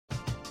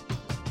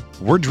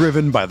We're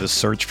driven by the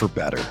search for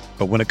better.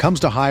 But when it comes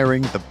to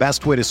hiring, the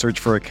best way to search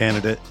for a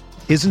candidate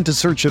isn't to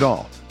search at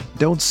all.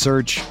 Don't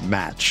search,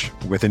 match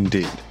with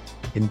Indeed.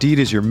 Indeed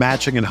is your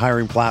matching and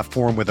hiring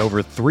platform with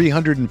over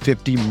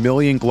 350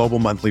 million global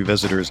monthly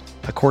visitors,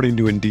 according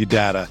to Indeed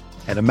data,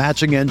 and a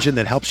matching engine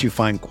that helps you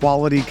find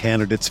quality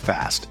candidates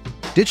fast.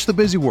 Ditch the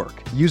busy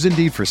work. Use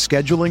Indeed for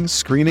scheduling,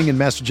 screening, and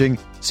messaging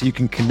so you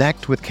can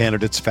connect with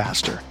candidates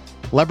faster.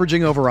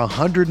 Leveraging over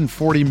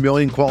 140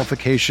 million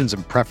qualifications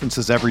and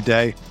preferences every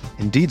day,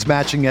 Indeed's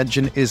matching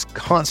engine is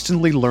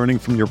constantly learning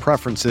from your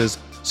preferences,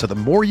 so the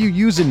more you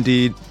use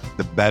Indeed,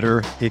 the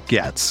better it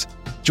gets.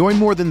 Join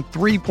more than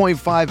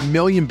 3.5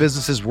 million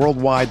businesses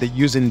worldwide that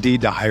use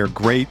Indeed to hire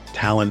great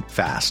talent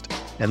fast.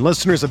 And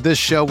listeners of this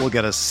show will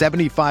get a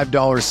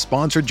 $75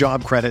 sponsored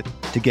job credit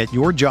to get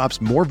your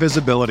jobs more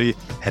visibility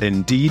at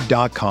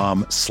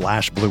Indeed.com/Blue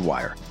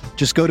Wire.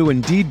 Just go to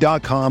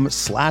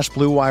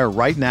Indeed.com/Blue Wire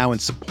right now and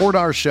support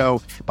our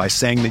show by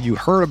saying that you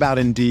heard about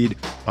Indeed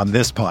on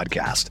this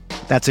podcast.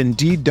 That's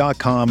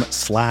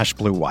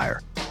Indeed.com/Blue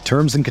Wire.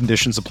 Terms and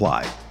conditions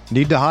apply.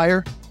 Need to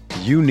hire?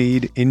 You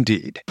need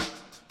Indeed.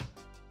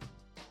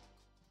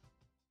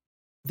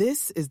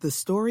 This is the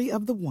story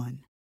of the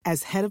one.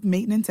 As head of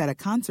maintenance at a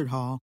concert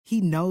hall,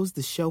 he knows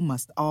the show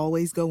must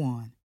always go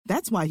on.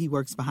 That's why he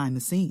works behind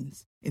the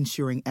scenes,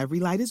 ensuring every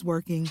light is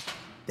working,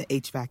 the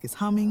HVAC is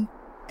humming,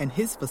 and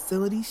his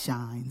facility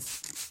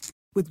shines.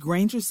 With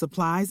Grainger's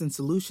supplies and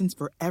solutions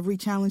for every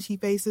challenge he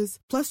faces,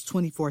 plus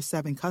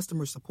 24/7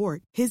 customer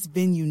support, his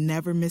venue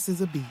never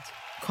misses a beat.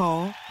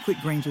 Call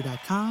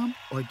quickgrainger.com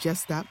or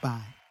just stop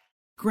by.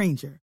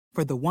 Grainger,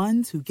 for the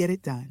ones who get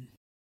it done.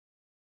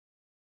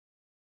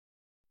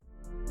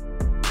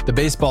 The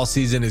baseball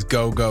season is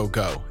go, go,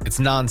 go. It's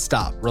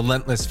nonstop,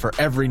 relentless for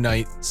every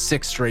night,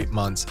 6 straight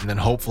months, and then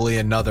hopefully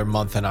another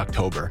month in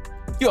October.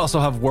 You also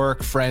have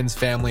work, friends,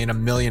 family, and a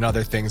million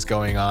other things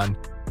going on.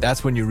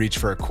 That's when you reach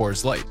for a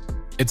Coors Light.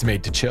 It's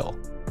made to chill.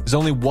 There's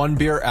only one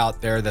beer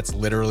out there that's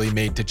literally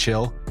made to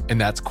chill, and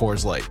that's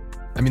Coors Light.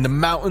 I mean, the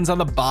mountains on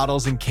the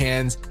bottles and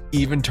cans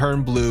even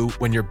turn blue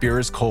when your beer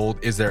is cold.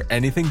 Is there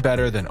anything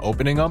better than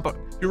opening up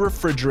your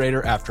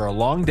refrigerator after a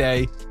long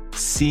day,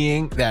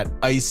 seeing that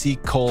icy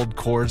cold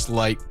Coors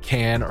Light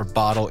can or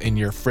bottle in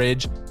your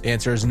fridge? The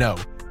answer is no.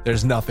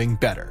 There's nothing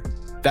better.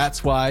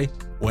 That's why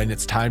when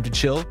it's time to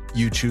chill,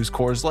 you choose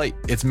Coors Light.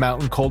 It's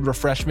mountain cold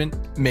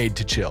refreshment made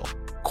to chill.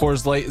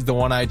 Coors Light is the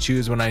one I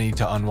choose when I need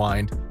to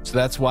unwind. So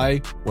that's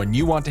why when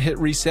you want to hit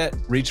reset,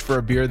 reach for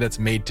a beer that's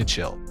made to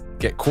chill.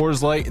 Get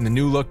Coors Light in the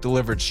new look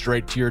delivered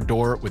straight to your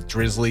door with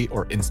Drizzly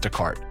or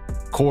Instacart.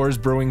 Coors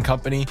Brewing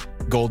Company,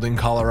 Golden,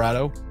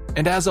 Colorado.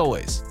 And as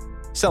always,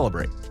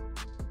 celebrate.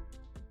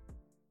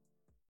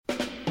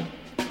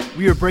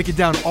 We are breaking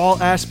down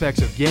all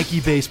aspects of Yankee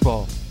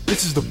baseball.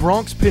 This is the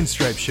Bronx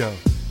Pinstripe Show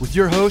with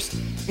your hosts,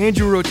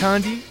 Andrew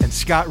Rotondi and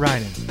Scott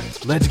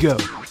Reinen. Let's go.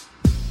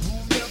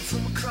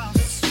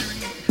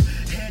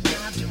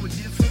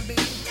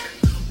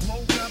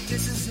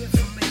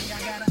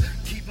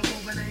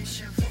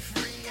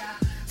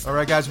 All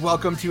right, guys,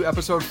 welcome to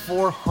episode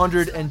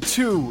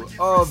 402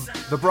 of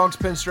the Bronx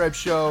Pinstripe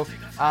Show.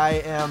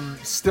 I am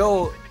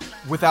still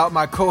without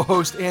my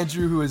co-host,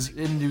 Andrew, who is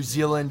in New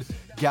Zealand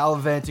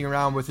gallivanting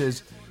around with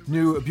his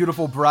new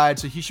beautiful bride,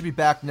 so he should be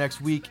back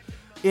next week.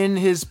 In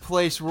his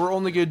place, we're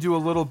only going to do a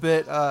little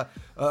bit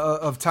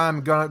of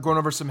time going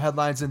over some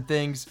headlines and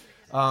things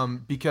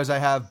because I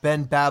have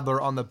Ben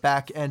Badler on the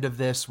back end of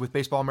this with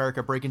Baseball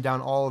America breaking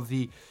down all of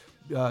the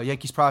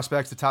Yankees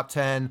prospects, the top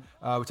 10.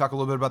 We talk a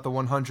little bit about the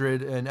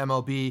 100 and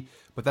MLB,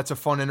 but that's a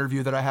fun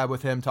interview that I had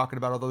with him talking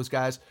about all those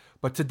guys.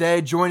 But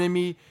today joining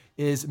me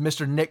is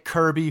Mr. Nick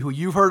Kirby, who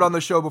you've heard on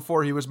the show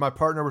before. He was my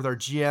partner with our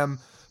GM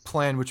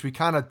plan, which we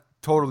kind of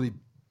totally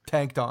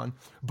tanked on.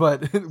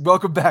 But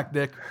welcome back,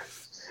 Nick.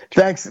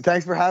 Thanks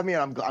for having me.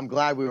 And I'm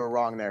glad we were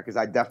wrong there because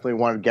I definitely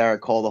wanted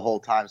Garrett Cole the whole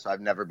time, so I've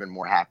never been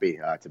more happy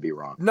to be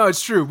wrong. No,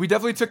 it's true. We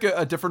definitely took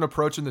a different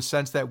approach in the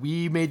sense that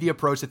we made the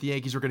approach that the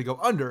Yankees were going to go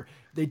under.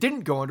 They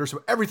didn't go under,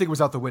 so everything was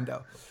out the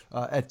window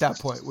at that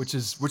point, which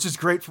is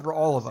great for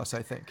all of us,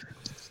 I think.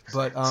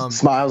 But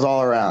smiles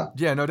all around.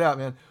 Yeah, no doubt,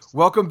 man.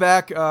 Welcome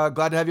back.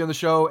 Glad to have you on the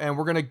show, and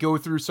we're going to go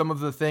through some of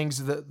the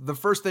things. The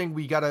first thing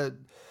we got to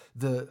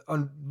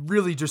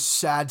really just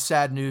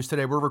sad news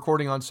today. We're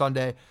recording on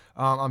Sunday.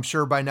 I'm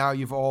sure by now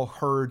you've all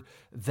heard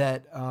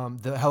that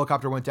the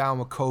helicopter went down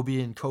with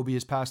Kobe, and Kobe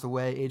has passed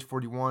away, age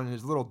 41.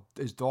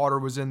 His daughter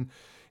was in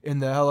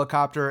the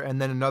helicopter,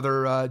 and then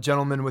another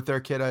gentleman with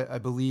their kid, I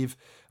believe,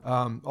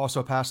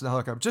 also passed in the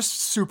helicopter. Just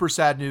super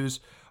sad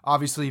news,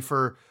 obviously,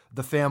 for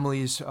the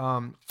families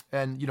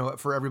and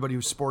for everybody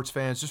who's sports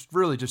fans. Just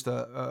really just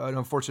an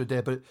unfortunate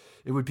day, but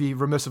it would be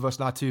remiss of us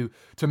not to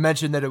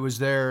mention that it was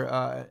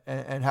there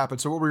and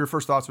happened. So what were your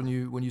first thoughts when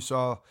you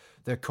saw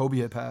that Kobe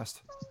had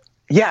passed?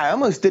 Yeah, I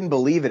almost didn't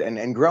believe it.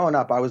 And growing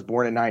up, I was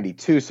born in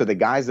 92. So the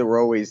guys that were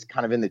always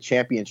kind of in the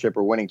championship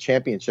or winning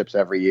championships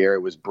every year, it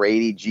was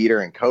Brady,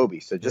 Jeter, and Kobe.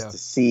 So just to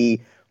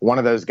see one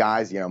of those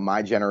guys,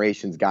 my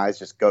generation's guys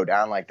just go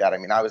down like that. I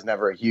mean, I was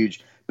never a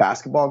huge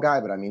basketball guy,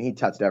 but I mean, he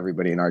touched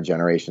everybody in our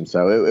generation.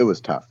 So it was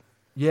tough.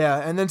 Yeah,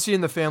 and then seeing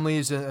the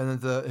families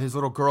and his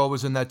little girl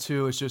was in that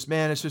too. It's just,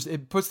 man,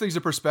 it puts things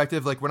in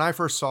perspective. Like when I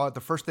first saw it,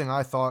 the first thing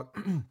I thought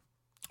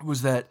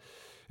was that,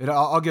 and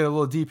I'll get a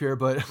little deep here,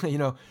 but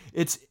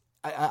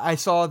I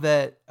saw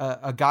that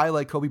a guy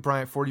like Kobe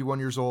Bryant, 41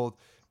 years old,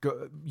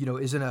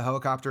 is in a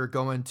helicopter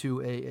going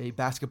to a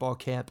basketball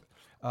camp.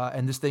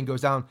 And this thing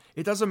goes down.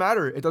 It doesn't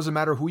matter. It doesn't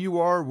matter who you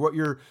are, what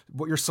your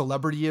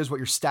celebrity is, what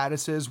your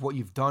status is, what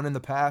you've done in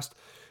the past,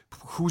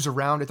 who's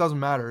around. It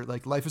doesn't matter.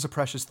 Like, life is a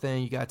precious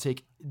thing. You got to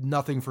take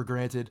nothing for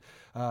granted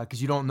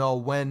because you don't know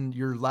when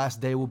your last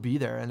day will be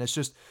there. And it's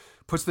just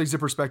puts things in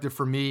perspective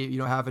for me,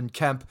 having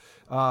Kemp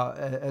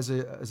as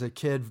a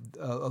kid,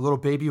 a little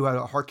baby who had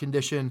a heart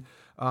condition,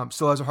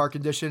 still has a heart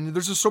condition.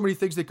 There's just so many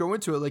things that go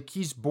into it. Like,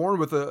 he's born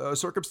with a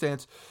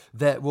circumstance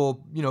that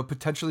will,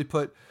 potentially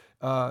put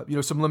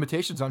some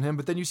limitations on him.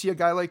 But then you see a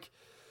guy like,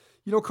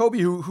 Kobe,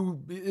 who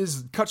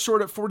is cut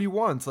short at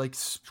 41. It's like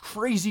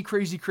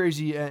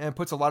crazy, and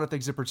puts a lot of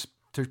things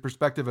to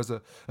perspective as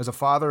a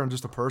father and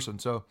just a person.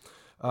 So,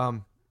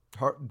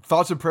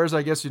 thoughts and prayers,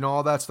 I guess,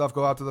 all that stuff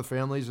go out to the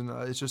families, and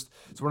it's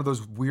one of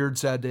those weird,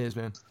 sad days,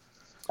 man.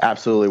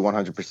 Absolutely,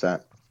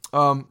 100%.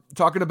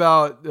 Talking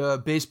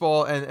about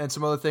baseball and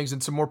some other things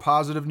and some more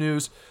positive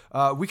news.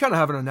 We kind of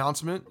have an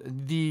announcement.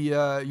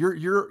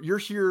 You're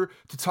here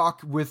to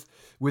talk with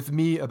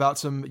me about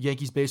some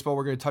Yankees baseball.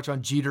 We're going to touch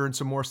on Jeter and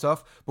some more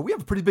stuff, but we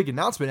have a pretty big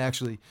announcement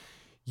actually.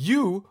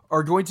 You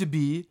are going to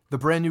be the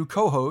brand new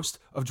co-host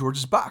of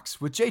George's Box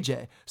with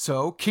JJ.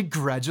 So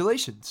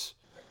congratulations.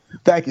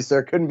 Thank you,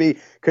 sir. Couldn't be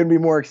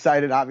more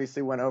excited.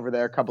 Obviously went over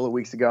there a couple of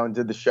weeks ago and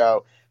did the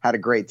show. Had a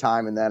great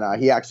time. And then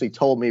he actually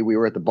told me, we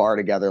were at the bar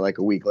together like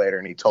a week later,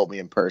 and he told me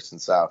in person.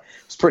 So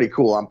it's pretty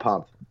cool. I'm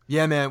pumped.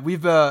 Yeah, man. We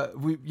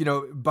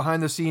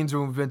behind the scenes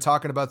when we've been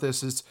talking about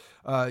this is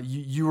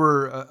you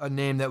were a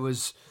name that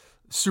was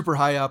super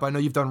high up. I know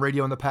you've done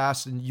radio in the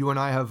past, and you and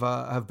I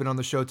have been on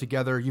the show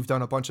together. You've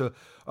done a bunch of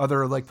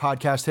other like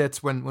podcast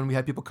hits when we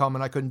had people come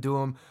and I couldn't do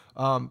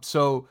them.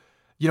 So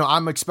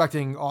I'm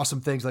expecting awesome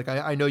things. Like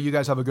I know you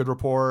guys have a good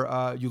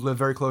rapport. You live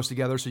very close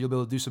together, so you'll be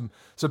able to do some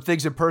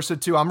things in person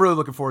too. I'm really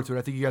looking forward to it.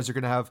 I think you guys are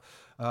going to have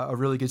a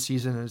really good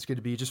season, and it's going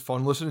to be just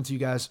fun listening to you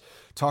guys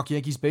talk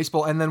Yankees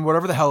baseball, and then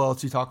whatever the hell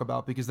else you talk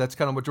about, because that's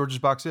kind of what George's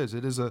Box is.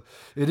 It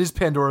is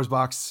Pandora's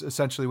box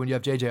essentially when you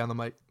have JJ on the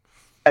mic.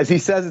 As he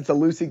says, it's a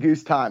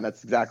loosey-goose time.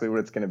 That's exactly what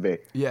it's going to be.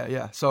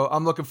 Yeah. So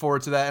I'm looking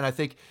forward to that. And I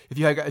think if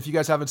you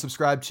guys haven't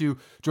subscribed to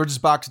George's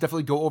Box,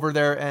 definitely go over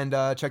there and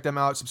check them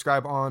out.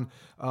 Subscribe on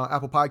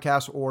Apple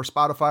Podcasts or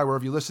Spotify,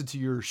 wherever you listen to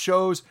your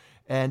shows,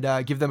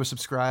 and give them a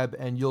subscribe.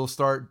 And you'll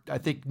start, I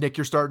think, Nick,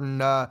 you're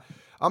starting, I'm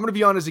going to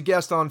be on as a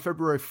guest on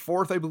February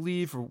 4th, I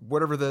believe, or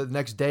whatever the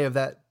next day of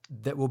that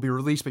will be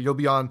released. But you'll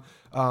be on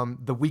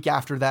the week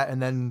after that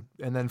and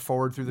then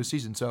forward through the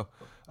season. So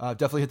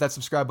definitely hit that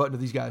subscribe button to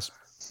these guys.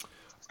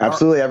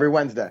 Absolutely, every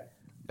Wednesday.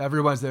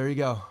 Every Wednesday, there you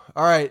go.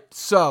 All right,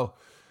 so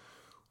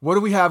what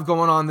do we have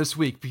going on this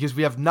week? Because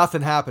we have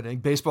nothing happening.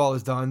 Baseball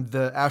is done.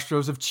 The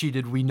Astros have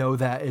cheated. We know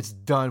that. It's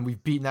done.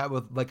 We've beaten that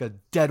with like a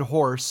dead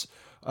horse.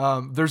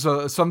 There's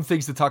some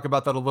things to talk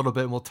about that a little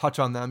bit, and we'll touch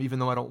on them, even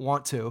though I don't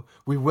want to.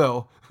 We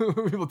will.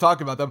 We will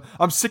talk about them.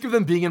 I'm sick of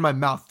them being in my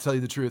mouth, to tell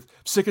you the truth.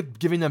 I'm sick of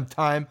giving them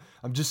time.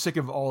 I'm just sick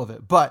of all of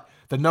it. But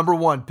the number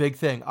one big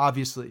thing,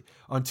 obviously,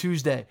 on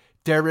Tuesday,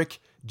 Derek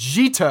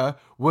Jeter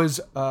was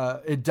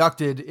announced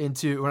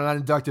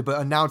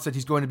that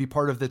he's going to be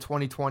part of the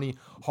 2020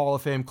 Hall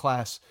of Fame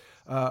class,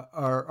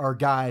 our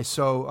guy.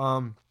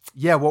 So,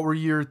 what were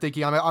you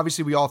thinking? I mean,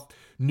 obviously, we all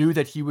knew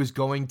that he was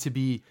going to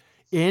be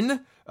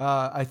in.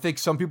 I think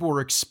some people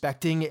were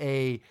expecting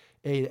a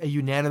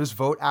unanimous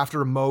vote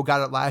after Mo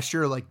got it last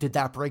year. Like, did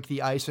that break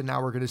the ice? And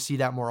now we're going to see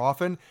that more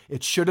often.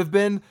 It should have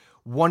been.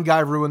 One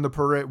guy ruined the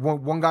parade.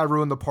 One guy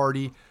ruined the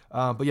party.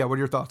 But yeah, what are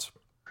your thoughts?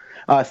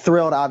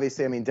 Thrilled,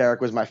 obviously. I mean,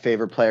 Derek was my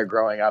favorite player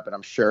growing up, and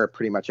I'm sure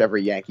pretty much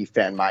every Yankee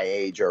fan my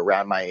age or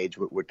around my age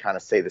would kind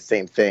of say the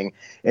same thing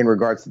in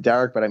regards to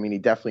Derek. But I mean, he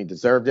definitely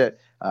deserved it.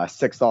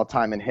 Sixth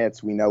all-time in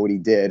hits. We know what he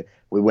did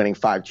with winning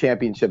 5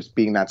 championships,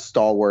 being that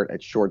stalwart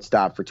at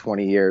shortstop for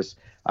 20 years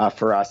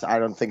for us. I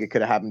don't think it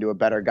could have happened to a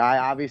better guy.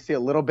 Obviously, a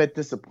little bit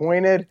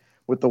disappointed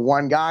with the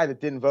one guy that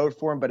didn't vote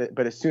for him.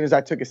 But as soon as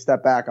I took a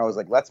step back, I was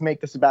like, let's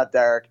make this about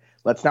Derek.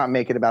 Let's not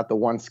make it about the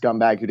one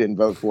scumbag who didn't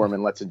vote for him,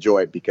 and let's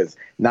enjoy it, because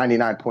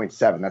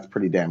 99.7, that's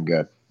pretty damn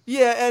good.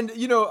 Yeah, and,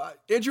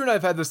 Andrew and I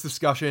have had this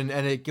discussion,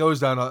 and it goes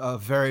down a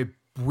very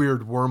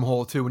weird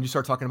wormhole, too, when you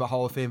start talking about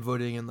Hall of Fame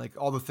voting and, like,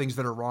 all the things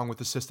that are wrong with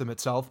the system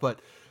itself. But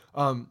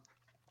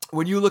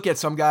when you look at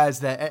some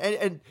guys that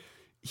 – and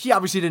he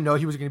obviously didn't know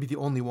he was going to be the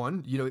only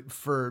one.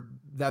 For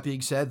that being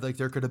said, like,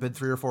 there could have been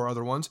 3 or 4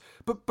 other ones.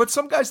 But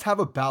some guys have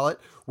a ballot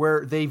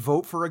where they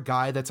vote for a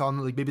guy that's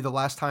on, like, maybe the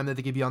last time that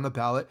they could be on the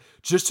ballot,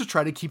 just to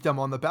try to keep them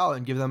on the ballot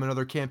and give them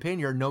another campaign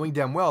year, knowing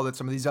damn well that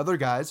some of these other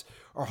guys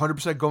are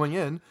 100% going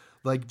in,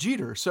 like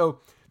Jeter. So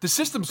the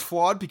system's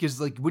flawed, because,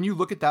 like, when you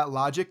look at that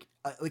logic,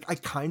 I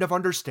kind of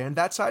understand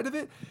that side of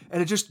it,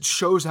 and it just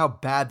shows how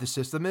bad the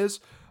system is.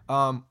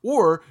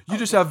 Or you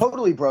just have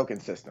totally broken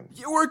system,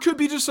 or it could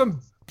be just some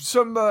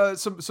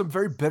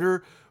very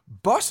bitter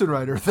Boston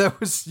writer that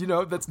was,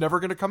 that's never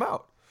going to come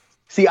out.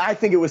 See, I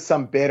think it was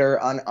some bitter,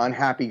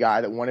 unhappy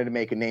guy that wanted to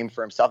make a name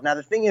for himself. Now,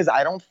 the thing is,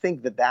 I don't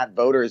think that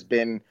voter has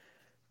been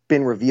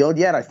revealed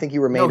yet. I think he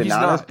remained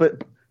anonymous,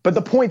 but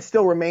the point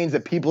still remains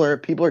that people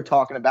are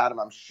talking about him.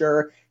 I'm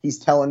sure he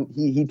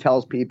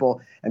tells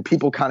people, and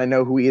people kind of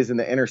know who he is in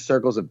the inner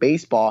circles of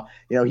baseball.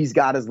 He's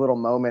got his little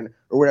moment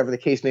or whatever the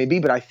case may be.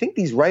 But I think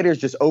these writers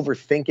just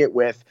overthink it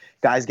with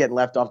guys getting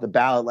left off the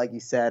ballot, like you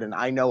said. And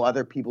I know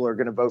other people are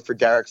going to vote for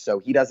Derek, so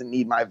he doesn't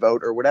need my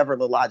vote, or whatever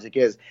the logic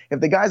is. If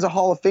the guy's a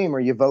Hall of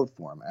Famer, you vote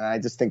for him. And I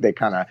just think they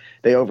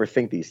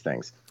overthink these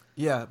things.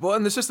 Yeah, well,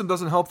 and the system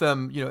doesn't help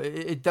them.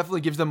 It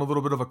definitely gives them a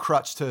little bit of a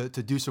crutch to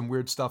do some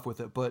weird stuff with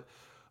it. But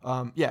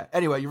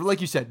anyway,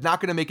 like you said,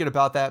 not going to make it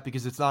about that,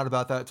 because it's not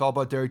about that. It's all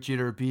about Derek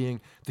Jeter being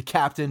the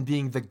captain,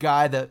 being the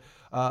guy that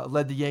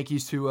led the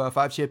Yankees to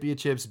 5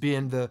 championships,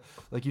 being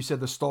like you said,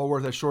 the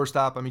stalwart at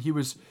shortstop. I mean, he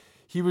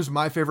was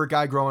my favorite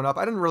guy growing up.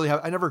 I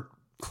never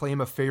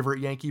claim a favorite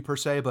Yankee per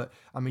se, but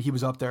I mean, he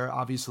was up there,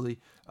 obviously.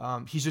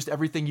 He's just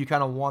everything you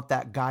kind of want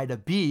that guy to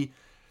be.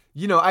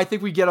 I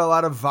think we get a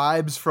lot of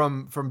vibes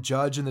from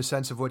Judge in the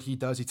sense of what he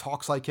does. He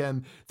talks like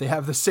him. They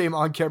have the same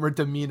on-camera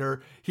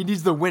demeanor. He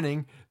needs the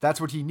winning. That's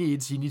what he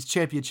needs. He needs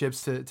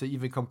championships to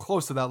even come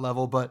close to that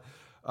level. But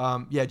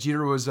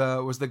Jeter was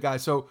the guy.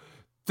 So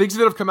things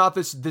that have come out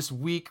this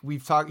week,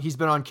 he's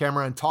been on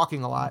camera and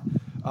talking a lot.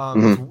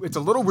 It's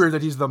a little weird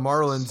that he's the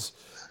Marlins.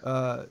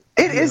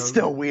 It is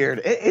still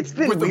weird. It's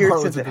been weird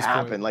since it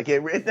happened. Like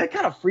that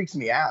kind of freaks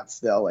me out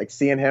still, like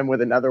seeing him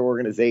with another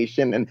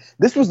organization. And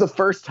this was the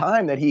first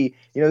time that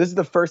this is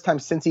the first time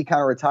since he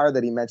kind of retired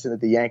that he mentioned that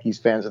the Yankees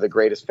fans are the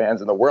greatest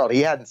fans in the world.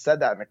 He hadn't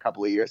said that in a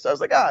couple of years. So I was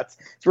like, it's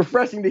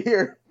refreshing to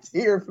hear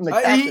from the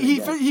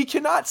captain. He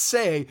cannot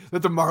say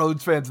that the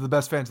Marlins fans are the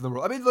best fans in the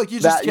world. I mean, like, you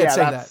just can't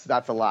say that.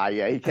 That's a lie.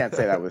 Yeah, he can't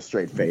say that with a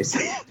straight face.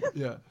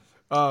 Yeah.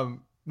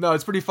 No,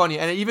 it's pretty funny.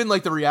 And even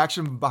like the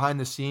reaction behind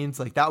the scenes,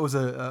 like that was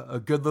a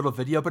good little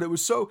video, but it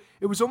was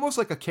almost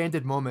like a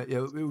candid moment.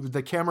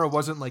 The camera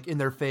wasn't like in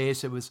their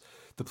face. It was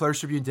the Players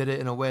Tribune did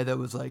it in a way that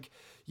was like,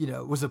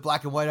 was it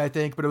black and white, I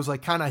think, but it was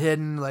like kind of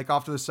hidden, like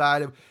off to the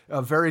side.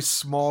 A very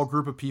small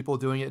group of people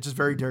doing it. Just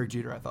very Derek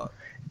Jeter, I thought.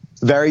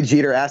 Very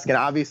Jeter-esque, and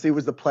obviously it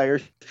was the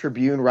Players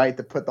Tribune, right,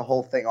 that put the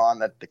whole thing on,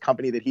 that the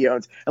company that he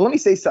owns. And let me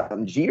say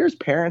something. Jeter's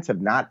parents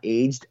have not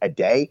aged a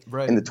day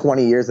in the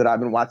 20 years that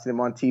I've been watching them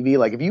on TV.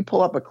 Like, if you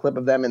pull up a clip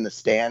of them in the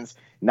stands,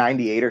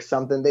 98 or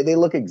something, they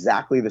look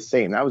exactly the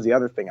same. That was the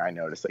other thing I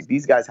noticed. Like,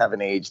 these guys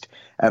haven't aged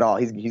at all.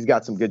 He's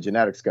got some good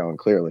genetics going,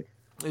 clearly.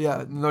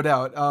 Yeah, no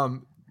doubt.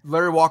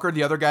 Larry Walker,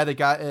 the other guy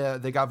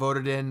that got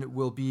voted in,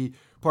 will be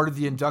part of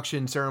the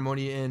induction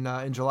ceremony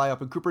in July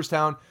up in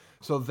Cooperstown.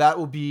 So that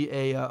will be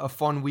a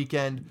fun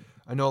weekend.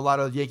 I know a lot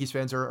of Yankees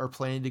fans are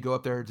planning to go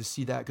up there to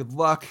see that. Good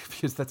luck,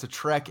 because that's a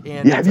trek.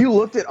 And have you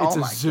looked at? Oh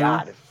my zoo.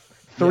 God,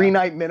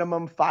 3-night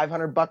minimum,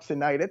 $500 a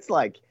night. It's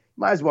like,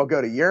 might as well go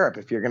to Europe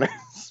if you're gonna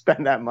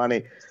spend that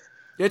money.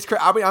 It's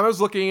crazy. I mean, I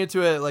was looking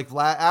into it like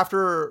right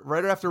after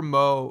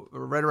Mo,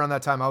 right around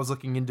that time. I was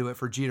looking into it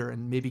for Jeter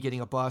and maybe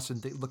getting a bus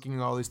and looking at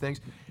all these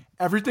things.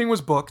 Everything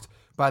was booked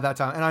by that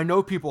time, and I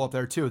know people up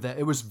there too that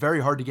it was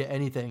very hard to get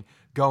anything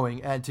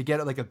going, and to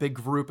get like a big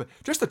group,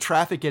 just the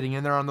traffic getting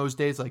in there on those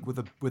days, like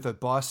with a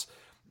bus,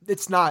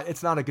 it's not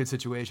a good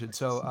situation.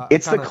 So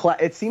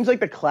it seems like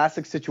the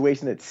classic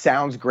situation that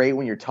sounds great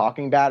when you're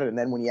talking about it, and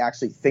then when you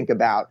actually think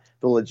about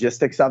the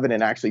logistics of it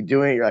and actually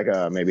doing it, you're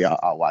like, maybe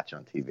I'll watch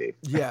on TV.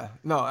 Yeah,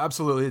 no,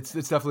 absolutely. It's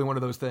definitely one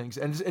of those things,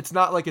 and it's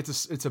not like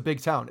it's a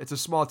big town. It's a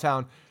small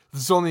town.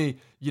 There's only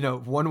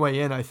one way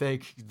in. I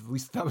think, at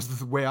least that was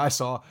the way I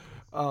saw.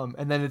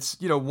 And then it's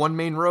one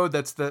main road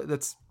that's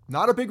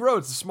not a big road.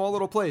 It's a small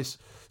little place.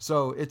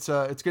 So it's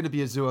going to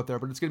be a zoo up there,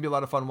 but it's going to be a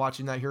lot of fun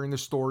watching that, hearing the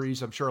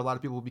stories. I'm sure a lot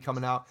of people will be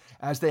coming out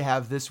as they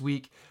have this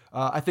week.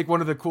 I think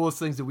one of the coolest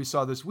things that we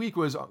saw this week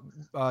was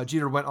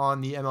Jeter went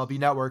on the MLB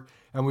Network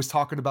and was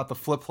talking about the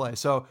flip play.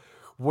 So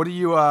what do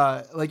you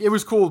like? It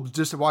was cool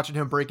just watching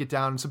him break it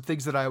down. Some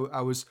things that I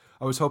was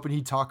hoping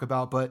he'd talk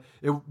about, but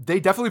they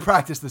definitely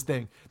practiced this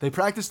thing. They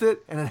practiced it,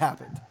 and it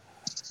happened.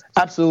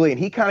 Absolutely, and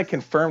he kind of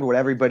confirmed what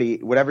everybody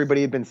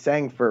had been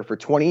saying for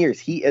 20 years.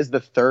 He is the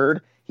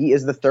third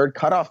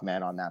cutoff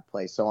man on that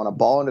play. So on a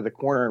ball into the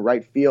corner in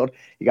right field,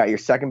 you got your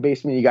second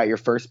baseman, you got your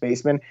first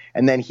baseman,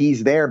 and then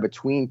he's there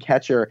between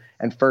catcher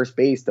and first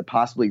base to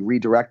possibly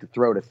redirect the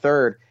throw to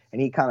third. And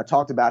he kind of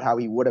talked about how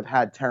he would have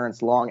had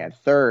Terrence Long at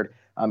third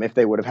if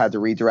they would have had to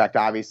redirect.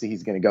 Obviously,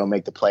 he's going to go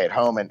make the play at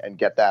home and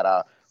get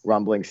that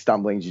rumbling,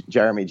 stumbling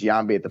Jeremy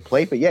Giambi at the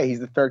plate. But yeah, he's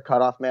the third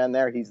cutoff man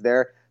there. He's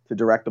there to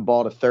direct the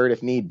ball to third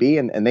if need be,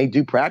 and they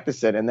do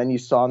practice it. And then you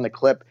saw in the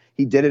clip,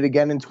 he did it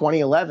again in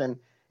 2011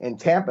 in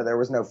Tampa. There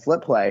was no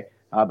flip play,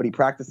 but he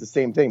practiced the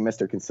same thing,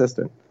 Mr.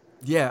 Consistent.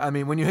 Yeah, I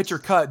mean, when you hit your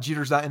cut,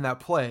 Jeter's not in that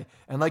play.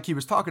 And like he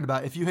was talking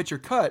about, if you hit your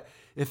cut,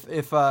 if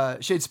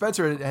Shade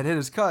Spencer had hit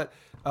his cut,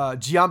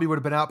 Giambi would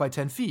have been out by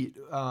 10 feet.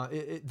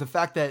 The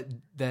fact that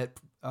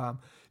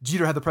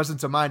Jeter had the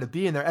presence of mind of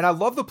being there. And I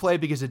love the play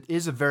because it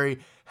is a very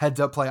heads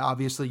up play.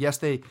 Obviously, yes,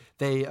 they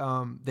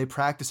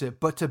practice it,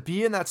 but to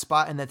be in that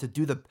spot and then to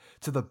do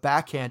to the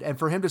backhand, and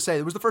for him to say,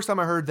 it was the first time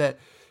I heard that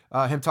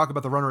him talk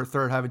about the runner at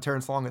third, having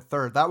Terrence Long at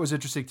third. That was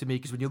interesting to me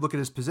because when you look at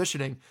his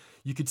positioning,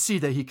 you could see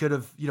that he could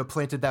have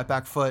planted that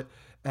back foot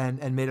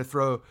and made a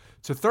throw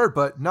to third.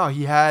 But no,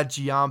 he had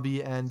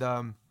Giambi, and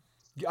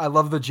I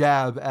love the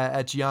jab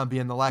at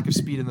Giambi and the lack of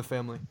speed in the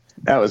family.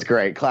 That was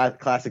great.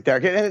 Classic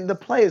Derek. And the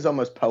play is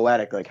almost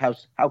poetic, like how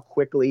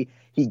quickly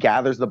he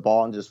gathers the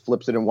ball and just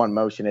flips it in one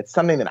motion. It's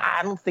something that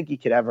I don't think he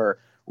could ever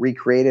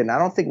recreate it, and I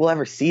don't think we'll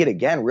ever see it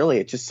again, really.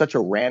 It's just such a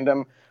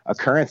random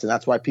occurrence, and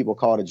that's why people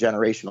call it a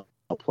generational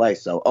play.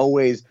 So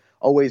always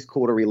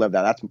cool to relive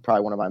that. That's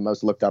probably one of my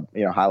most looked up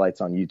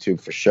highlights on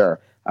YouTube for sure.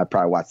 I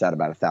probably watched that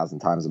about 1,000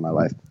 times in my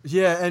life.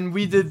 Yeah, and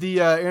we did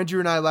the Andrew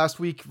and I last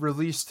week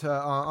released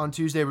on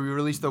Tuesday. We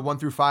released the 1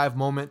 through 5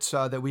 moments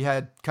that we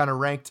had kind of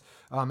ranked,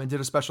 and did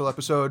a special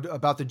episode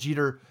about the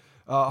Jeter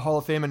Hall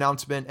of Fame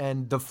announcement,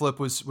 and the flip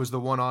was the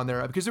one on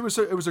there because it was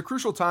a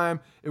crucial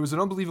time. It was an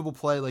unbelievable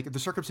play. Like the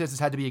circumstances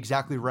had to be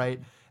exactly right,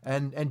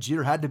 and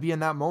Jeter had to be in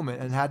that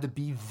moment and had to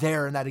be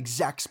there in that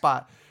exact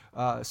spot.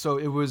 So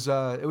it was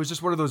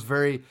just one of those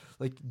very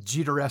like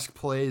Jeter-esque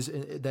plays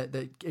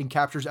that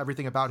captures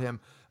everything about him.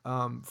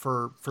 And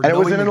it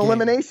was in an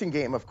elimination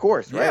game, of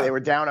course, right? Yeah. They were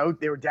down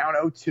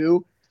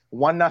 0-2,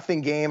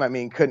 1-0 game. I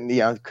mean, couldn't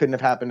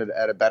have happened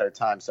at a better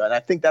time. So, and I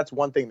think that's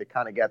one thing that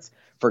kind of gets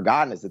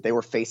forgotten is that they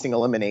were facing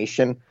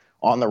elimination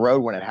on the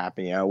road when it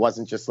happened. It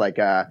wasn't just like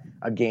a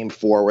game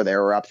 4 where they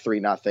were up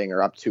 3-0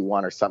 or up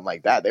 2-1 or something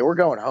like that. They were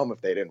going home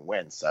if they didn't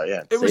win. So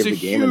yeah, it was a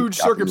huge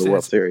circumstance. The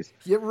World Series.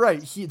 Yeah,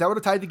 right. That would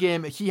have tied the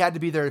game. He had to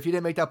be there. If he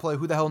didn't make that play,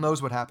 who the hell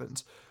knows what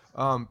happens?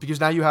 Because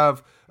now you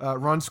have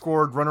run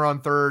scored, runner on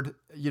third.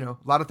 A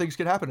lot of things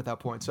could happen at that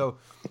point. So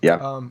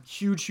yeah,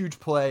 huge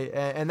play,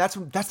 and that's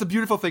the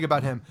beautiful thing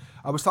about him.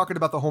 I was talking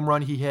about the home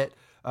run he hit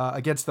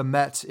against the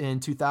Mets in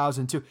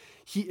 2002.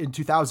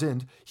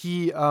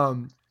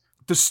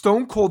 The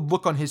stone cold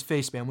look on his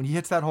face, man, when he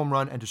hits that home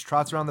run and just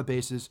trots around the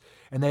bases,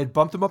 and they had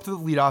bumped him up to the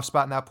leadoff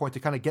spot in that point to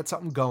kind of get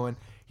something going.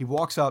 He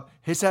walks up,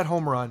 hits that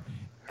home run,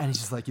 and he's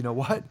just like, you know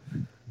what?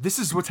 This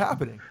is what's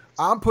happening.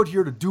 I'm put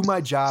here to do my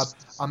job.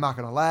 I'm not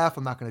going to laugh.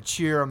 I'm not going to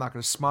cheer. I'm not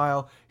going to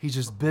smile. He's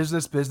just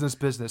business.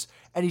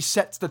 And he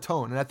sets the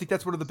tone. And I think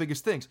that's one of the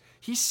biggest things.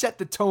 He set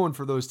the tone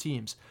for those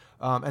teams.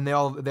 And they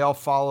all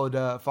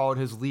followed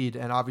his lead.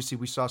 And obviously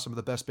we saw some of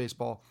the best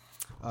baseball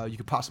you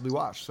could possibly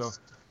watch. So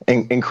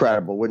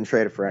incredible. Wouldn't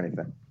trade it for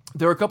anything.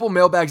 There were a couple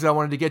mailbags that I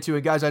wanted to get to.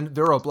 And guys,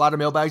 there were a lot of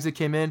mailbags that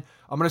came in.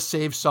 I'm going to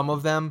save some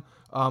of them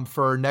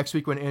for next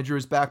week when Andrew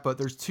is back, but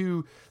there's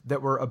 2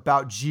 that were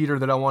about Jeter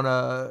that I want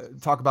to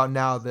talk about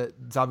now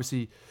that's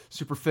obviously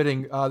super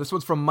fitting. This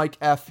one's from Mike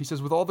F. He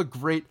says, with all the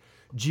great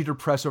Jeter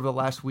press over the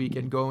last week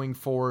and going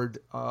forward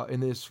in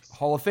this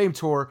Hall of Fame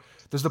tour,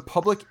 does the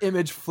public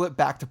image flip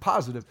back to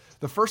positive?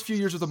 The first few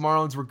years of the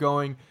Marlins were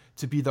going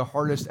to be the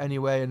hardest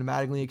anyway, and the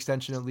Mattingly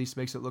extension at least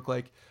makes it look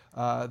like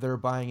they're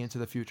buying into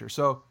the future.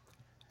 So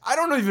I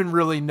don't even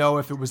really know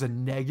if it was a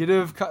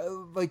negative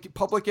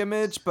public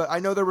image, but I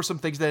know there were some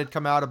things that had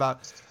come out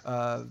about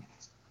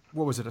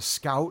what was it, a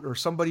scout or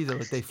somebody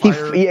that they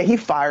fired? He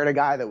fired a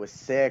guy that was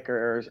sick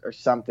or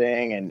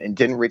something and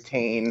didn't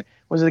retain.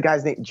 What was the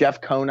guy's name?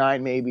 Jeff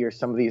Conine maybe, or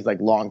some of these like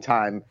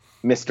longtime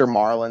Mr.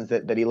 Marlins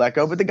that he let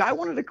go. But the guy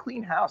wanted a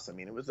clean house. I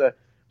mean, it was a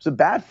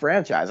bad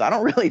franchise. I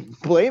don't really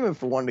blame him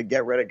for wanting to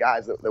get rid of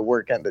guys that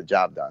weren't getting the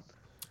job done.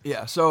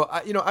 Yeah, so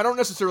I don't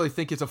necessarily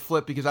think it's a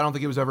flip because I don't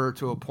think it was ever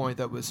to a point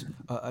that was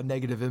a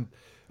negative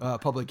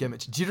public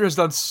image. Jeter has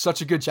done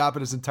such a good job in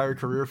his entire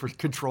career for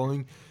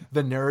controlling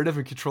the narrative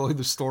and controlling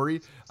the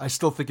story. I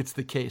still think it's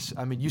the case.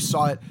 I mean, you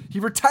saw it. He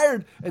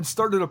retired and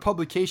started a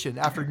publication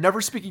after never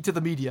speaking to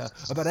the media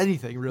about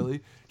anything,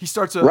 really. He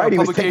starts a publication.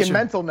 He was taking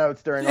mental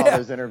notes during all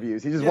those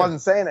interviews. He just wasn't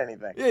saying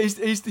anything.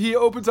 Yeah, he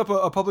opens up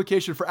a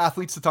publication for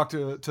athletes to talk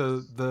to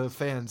the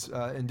fans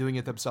and doing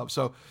it themselves.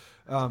 So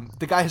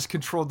the guy has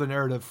controlled the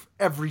narrative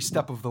every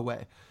step of the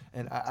way.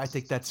 And I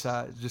think that's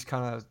just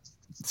kind of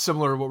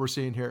similar to what we're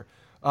seeing here.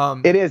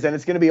 It is, and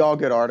it's going to be all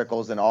good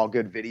articles and all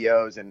good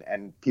videos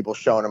and people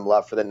showing him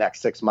love for the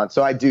next 6 months.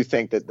 So I do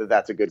think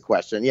that's a good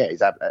question. Yeah,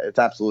 it's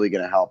absolutely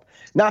going to help.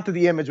 Not that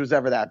the image was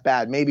ever that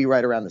bad. Maybe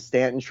right around the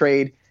Stanton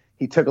trade,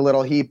 he took a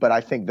little heat, but I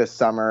think this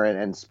summer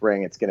and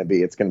spring it's going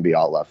to be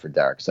all love for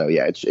Derek. So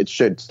yeah, it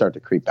should start to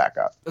creep back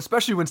up.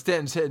 Especially when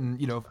Stanton's hitting,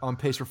 on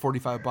pace for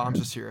 45 bombs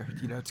this year.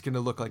 It's going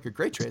to look like a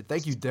great trade.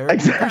 Thank you, Derek.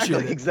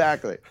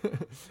 Exactly.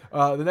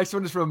 The next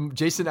one is from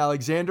Jason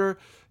Alexander.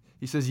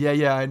 He says,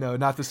 yeah, I know.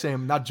 Not the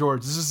same. Not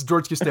George. This is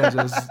George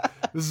Costanza.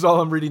 This is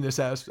all I'm reading this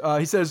as.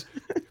 He says,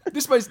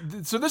 this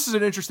is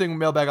an interesting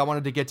mailbag I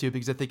wanted to get to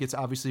because I think it's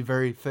obviously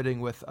very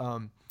fitting with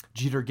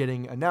Jeter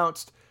getting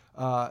announced.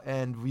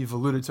 And we've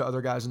alluded to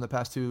other guys in the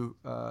past too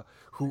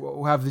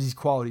who have these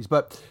qualities.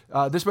 But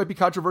this might be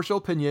controversial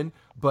opinion,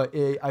 but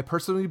I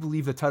personally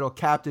believe the title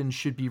captain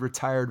should be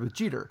retired with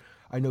Jeter.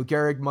 I know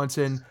Gehrig,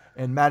 Munson,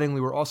 and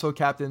Mattingly were also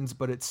captains,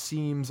 but it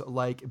seems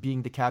like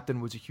being the captain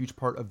was a huge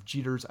part of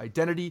Jeter's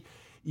identity.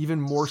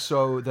 even more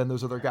so than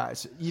those other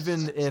guys.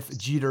 Even if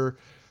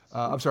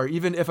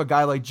even if a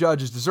guy like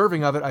Judge is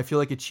deserving of it, I feel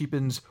like it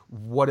cheapens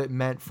what it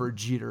meant for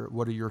Jeter.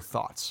 What are your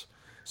thoughts?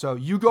 So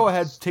you go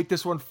ahead, take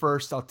this one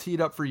first. I'll tee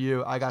it up for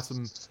you. I got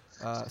some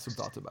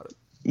thoughts about it.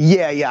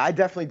 Yeah, I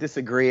definitely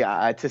disagree.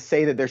 To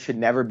say that there should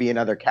never be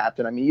another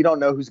captain, I mean, you don't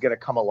know who's going to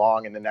come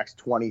along in the next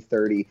 20,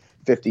 30,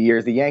 50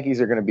 years. The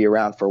Yankees are going to be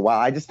around for a while.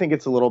 I just think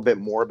it's a little bit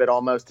morbid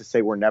almost to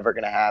say we're never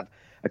going to have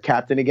a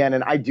captain again.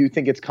 And I do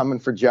think it's coming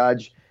for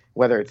Judge,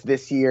 whether it's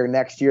this year,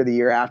 next year, the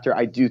year after.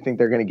 I do think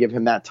they're going to give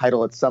him that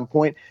title at some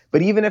point.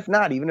 But even if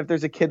not, even if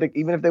there's a kid that,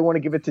 even if they want to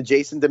give it to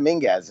Jason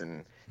Dominguez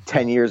in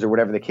 10 years or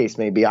whatever the case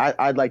may be,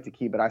 I'd like to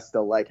keep it. I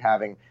still like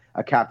having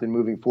a captain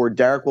moving forward.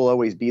 Derek will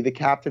always be the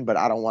captain, but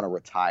I don't want to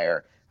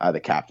retire the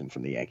captain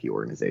from the Yankee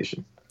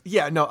organization.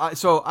 Yeah, no.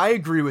 So I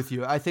agree with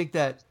you. I think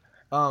that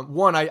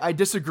I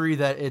disagree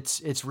that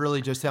it's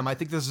really just him. I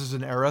think this is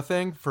an era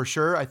thing for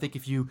sure. I think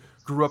if you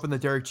grew up in the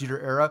Derek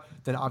Jeter era,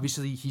 then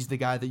obviously he's the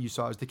guy that you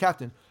saw as the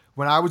captain.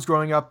 When I was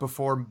growing up,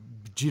 before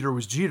Jeter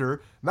was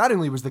Jeter,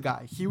 Mattingly was the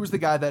guy. He was the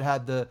guy that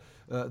had the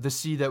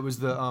C that was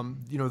the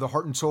the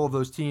heart and soul of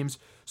those teams.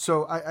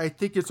 So I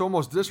think it's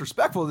almost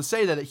disrespectful to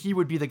say that he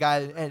would be the guy,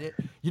 and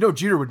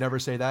Jeter would never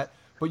say that.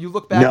 But you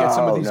look back at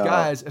some of these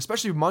guys,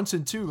 especially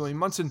Munson too. I mean,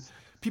 Munson,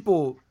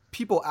 people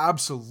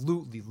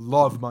absolutely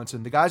love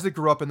Munson. The guys that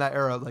grew up in that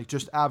era, like,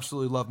 just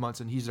absolutely love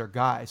Munson. He's their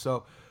guy.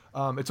 So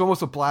it's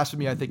almost a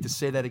blasphemy, I think, to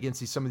say that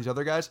against some of these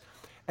other guys.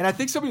 And I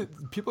think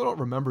people don't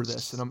remember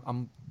this, and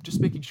I'm just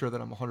making sure that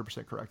I'm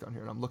 100% correct on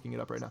here, and I'm looking it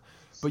up right now.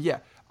 But yeah,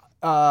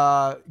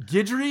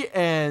 Guidry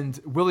and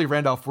Willie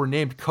Randolph were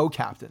named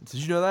co-captains.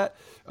 Did you know that?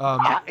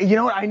 You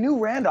know what? I knew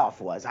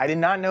Randolph was. I did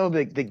not know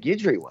that the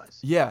Guidry was.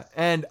 Yeah,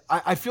 and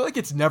I feel like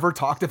it's never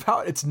talked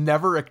about. It's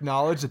never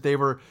acknowledged that they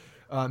were.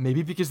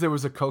 Maybe because there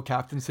was a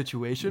co-captain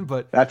situation,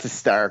 but that's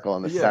hysterical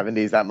in the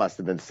 70s. That must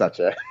have been such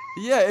a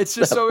it's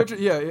just so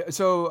interesting. Yeah,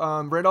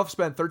 so Randolph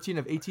spent 13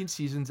 of 18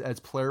 seasons as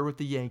player with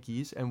the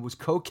Yankees and was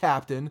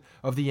co-captain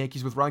of the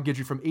Yankees with Ron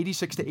Guidry from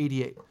 86 to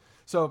 88.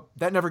 So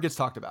that never gets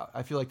talked about.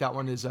 I feel like that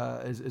one is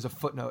a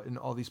footnote in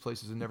all these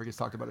places and never gets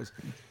talked about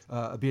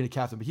as being a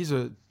captain. But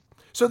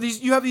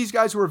you have these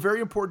guys who are very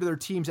important to their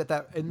teams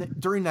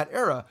during that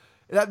era.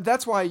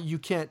 That's why you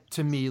can't,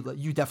 to me,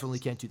 you definitely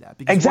can't do that.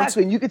 Because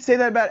exactly. And you could say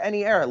that about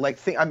any era.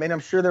 I'm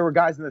sure there were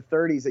guys in the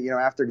 30s that,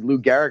 after Lou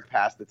Gehrig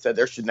passed, that said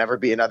there should never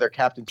be another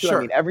captain too. Sure.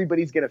 I mean,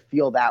 everybody's going to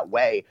feel that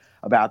way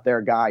about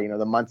their guy.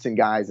 The Munson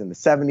guys in the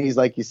 70s,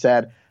 like you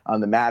said,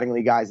 the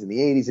Mattingly guys in the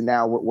 80s, and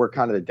now we're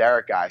kind of the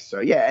Derek guys. So,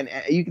 yeah, and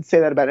you could say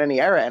that about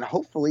any era, and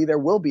hopefully there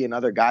will be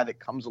another guy that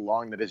comes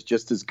along that is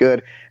just as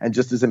good and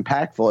just as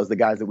impactful as the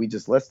guys that we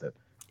just listed.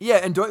 Yeah,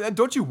 and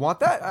don't you want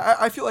that?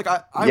 I feel like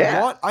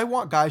I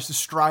want guys to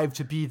strive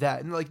to be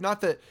that, and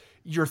not that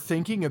you're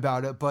thinking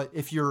about it, but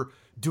if you're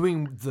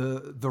doing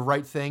the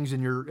right things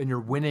and you're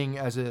winning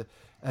as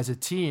a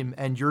team,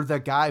 and you're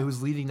the guy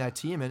who's leading that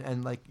team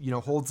and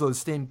holds those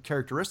same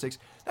characteristics,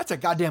 that's a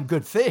goddamn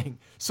good thing.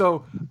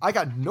 So I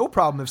got no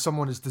problem if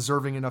someone is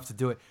deserving enough to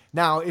do it.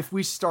 Now, if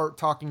we start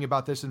talking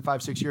about this in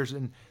 5-6 years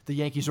and the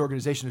Yankees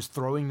organization is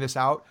throwing this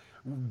out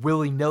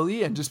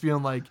willy-nilly and just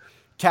being like,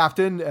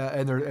 captain,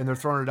 and they're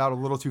throwing it out a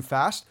little too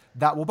fast,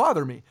 that will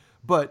bother me.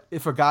 But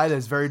if a guy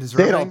that's very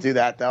deserving, they don't do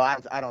that though.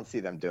 I don't see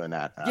them doing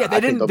that. Yeah, they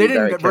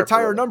didn't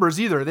retire numbers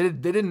either. They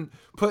didn't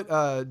put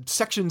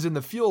sections in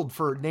the field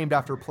named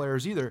after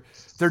players either.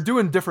 They're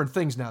doing different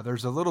things now.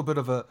 There's a little bit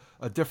of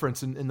a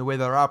difference in the way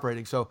they're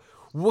operating. So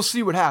we'll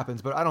see what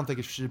happens. But I don't think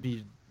it should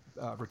be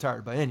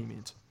retired by any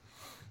means.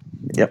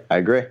 Yep, I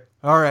agree.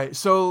 All right,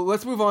 so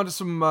let's move on to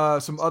some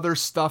other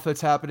stuff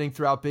that's happening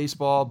throughout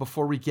baseball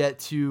before we get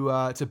to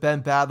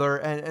Ben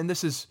Badler, and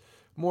this is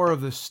more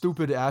of the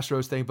stupid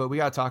Astros thing, but we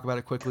got to talk about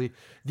it quickly.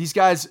 These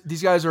guys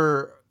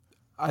are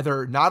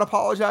either not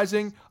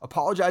apologizing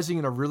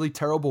in a really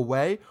terrible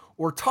way,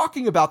 or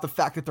talking about the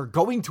fact that they're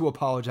going to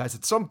apologize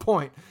at some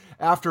point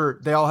after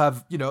they all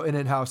have an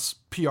in-house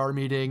PR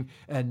meeting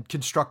and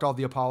construct all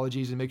the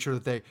apologies and make sure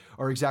that they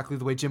are exactly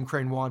the way Jim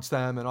Crane wants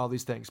them and all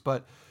these things,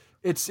 but.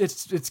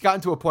 It's gotten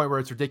to a point where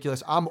it's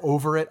ridiculous. I'm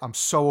over it. I'm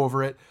so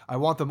over it. I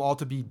want them all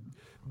to be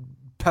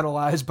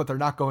penalized, but they're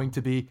not going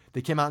to be.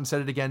 They came out and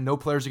said it again. No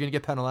players are going to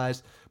get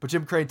penalized. But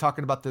Jim Crane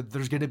talking about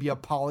there's going to be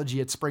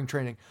apology at spring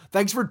training.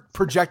 Thanks for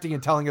projecting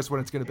and telling us when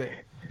it's going to be.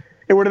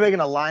 Hey, what are they going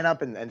to line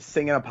up and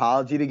sing an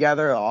apology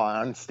together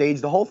on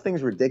stage? The whole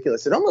thing's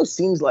ridiculous. It almost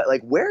seems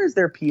like where is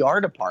their PR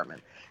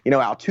department?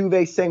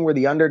 Altuve saying we're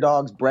the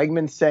underdogs.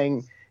 Bregman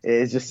saying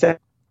is just saying.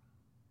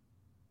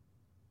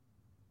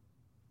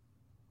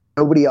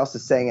 Nobody else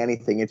is saying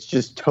anything. It's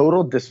just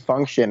total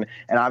dysfunction.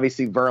 And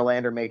obviously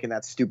Verlander making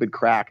that stupid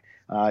crack,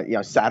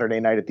 Saturday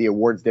night at the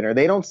awards dinner.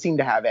 They don't seem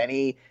to have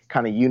any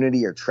kind of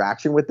unity or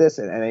traction with this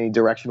and any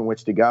direction in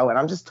which to go. And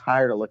I'm just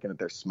tired of looking at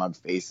their smug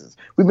faces.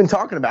 We've been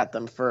talking about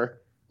them for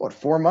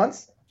 4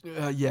 months?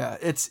 Yeah,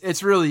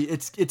 it's really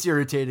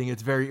irritating.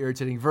 It's very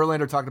irritating.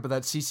 Verlander talking about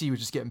that. CC was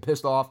just getting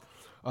pissed off,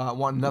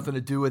 wanting nothing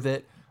to do with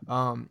it.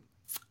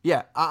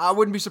 Yeah, I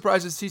wouldn't be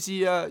surprised if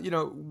CC,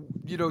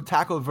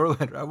 tackled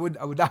Verlander. I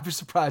would not be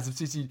surprised if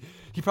CC.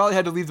 He probably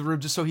had to leave the room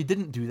just so he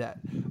didn't do that.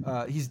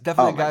 He's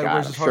definitely a guy who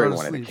wears his heart on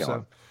his sleeve.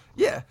 So,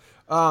 yeah.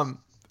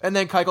 And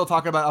then Keuchel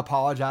talking about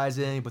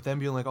apologizing, but then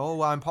being like, "Oh,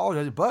 well, I'm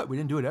apologizing, but we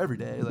didn't do it every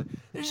day." Like,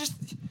 there's just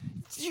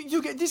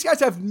you get these guys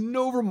have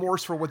no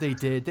remorse for what they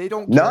did. They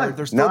don't care.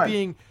 They're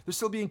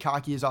still being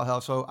cocky as all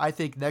hell. So I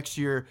think next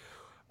year.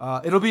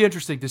 It'll be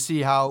interesting to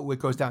see how it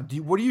goes down.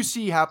 What do you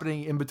see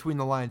happening in between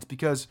the lines?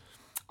 Because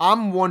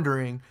I'm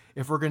wondering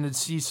if we're going to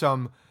see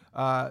some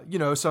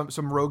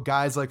rogue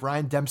guys like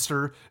Ryan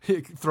Dempster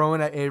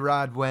throwing at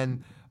A-Rod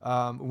when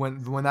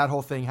that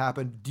whole thing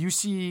happened. Do you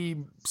see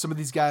some of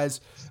these guys,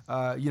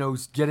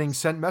 getting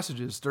sent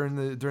messages during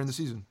the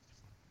season?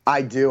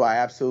 I do. I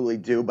absolutely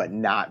do, but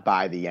not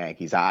by the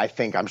Yankees.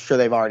 I'm sure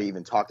they've already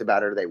even talked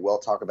about it, or they will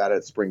talk about it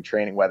at spring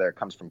training, whether it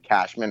comes from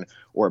Cashman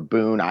or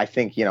Boone. I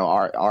think,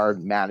 our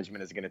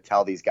management is going to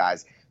tell these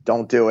guys,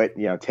 don't do it,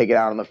 take it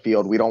out on the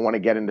field. We don't want to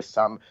get into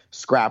some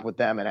scrap with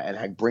them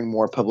and bring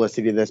more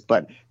publicity to this.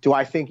 But do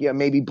I think,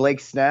 maybe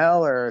Blake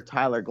Snell or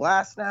Tyler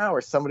Glasnow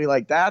or somebody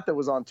like that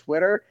was on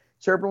Twitter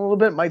chirping a little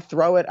bit might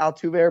throw it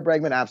Altuve or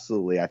Bregman?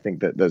 Absolutely. I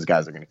think that those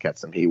guys are going to catch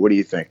some heat. What do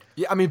you think?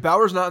 Yeah, I mean,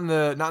 Bauer's not in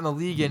the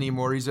league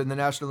anymore. He's in the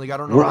National League. I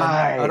don't know.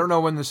 Right. I don't know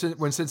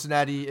when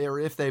Cincinnati or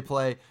if they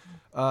play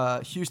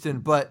Houston,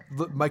 but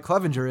Mike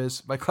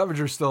Clevenger's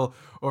still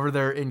over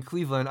there in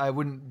Cleveland. I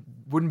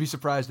wouldn't be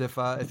surprised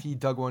if he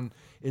dug one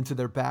into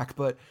their back.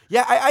 But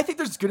yeah, I think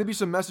there's going to be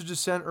some messages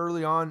sent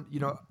early on.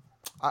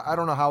 I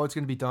don't know how it's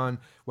going to be done,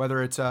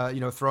 whether it's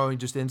throwing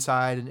just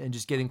inside and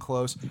just getting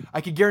close. I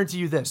can guarantee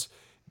you this.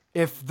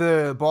 If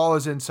the ball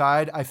is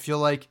inside, I feel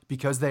like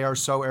because they are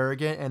so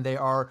arrogant and they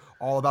are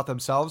all about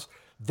themselves,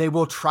 they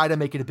will try to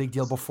make it a big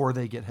deal before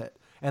they get hit.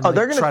 And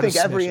they're going to think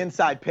every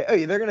inside pitch.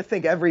 They're going to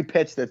think every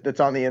pitch that's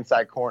on the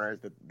inside corner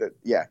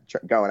is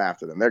going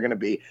after them. They're going to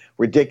be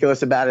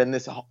ridiculous about it. And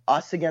this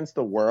us against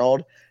the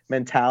world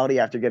mentality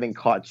after getting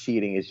caught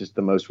cheating is just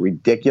the most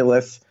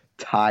ridiculous,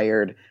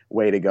 tired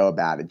way to go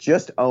about it.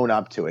 Just own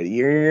up to it.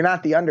 You're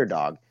not the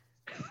underdog.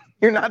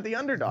 You're not the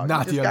underdog.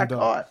 Not you just the got underdog.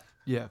 Caught.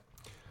 Yeah.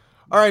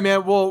 All right,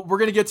 man. Well, we're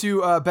going to get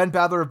to Ben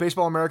Badler of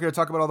Baseball America to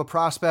talk about all the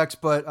prospects,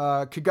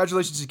 but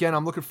congratulations again.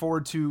 I'm looking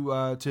forward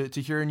to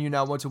hearing you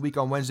now once a week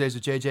on Wednesdays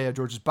with JJ at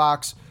George's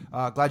Box.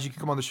 Glad you could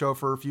come on the show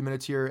for a few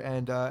minutes here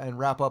and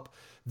wrap up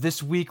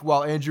this week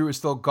while Andrew is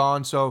still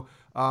gone. So,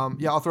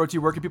 I'll throw it to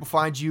you. Where can people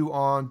find you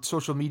on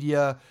social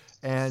media?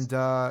 And,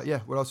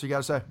 what else you got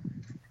to say?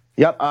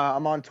 Yep,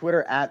 I'm on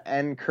Twitter at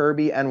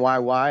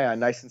NKirbyNYY,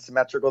 nice and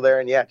symmetrical there.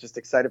 And yeah, just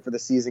excited for the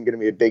season. Going to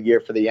be a big year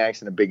for the Yanks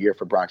and a big year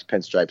for Bronx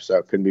Pinstripes,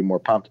 so couldn't be more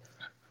pumped.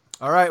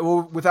 All right,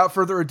 well, without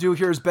further ado,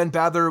 here's Ben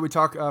Badler. We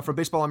talk from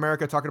Baseball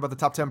America, talking about the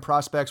top 10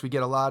 prospects. We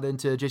get a lot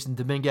into Jason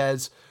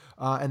Dominguez,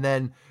 and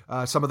then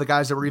some of the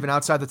guys that were even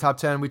outside the top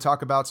 10. We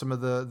talk about some of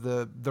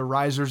the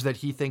risers that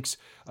he thinks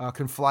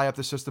can fly up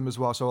the system as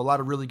well. So a lot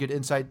of really good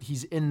insight.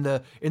 He's in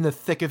the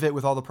thick of it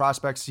with all the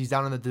prospects. He's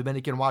down in the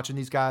Dominican watching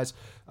these guys.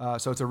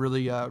 So it's a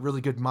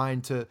really good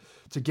mind to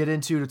get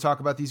into to talk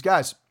about these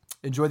guys.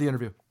 Enjoy the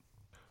interview.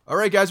 All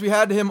right, guys, we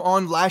had him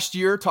on last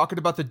year talking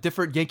about the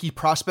different Yankee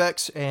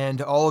prospects and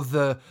all of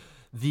the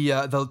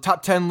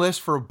top 10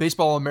 list for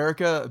Baseball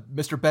America.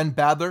 Mr. Ben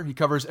Badler, he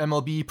covers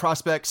MLB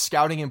prospects,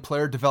 scouting, and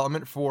player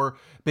development for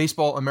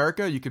Baseball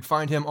America. You could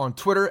find him on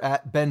Twitter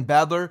at Ben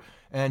Badler,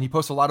 and he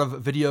posts a lot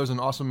of videos and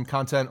awesome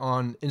content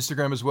on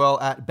Instagram as well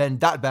at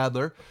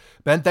ben.badler.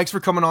 Ben, thanks for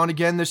coming on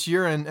again this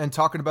year and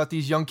talking about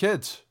these young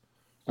kids.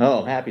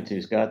 Oh, happy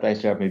to, Scott.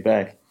 Thanks for having me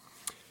back.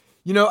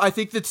 I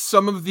think that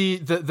some of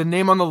the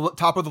name on the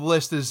top of the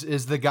list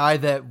is the guy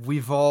that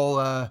we've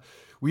all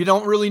we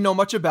don't really know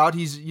much about.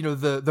 He's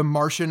the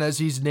Martian, as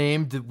he's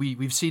named.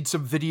 We've seen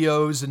some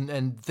videos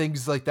and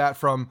things like that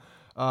from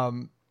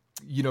from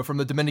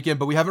the Dominican,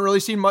 but we haven't really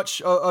seen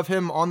much of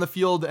him on the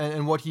field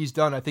and what he's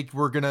done. I think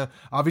we're gonna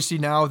obviously,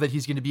 now that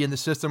he's gonna be in the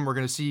system, we're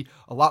gonna see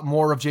a lot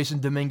more of Jason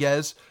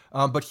Dominguez.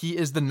 But he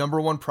is the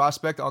number one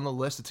prospect on the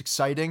list. It's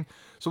exciting.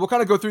 So we'll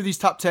kind of go through these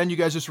top 10. You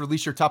guys just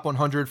released your top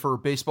 100 for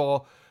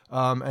baseball.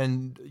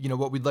 And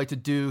what we'd like to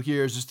do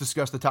here is just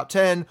discuss the top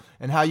 10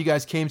 and how you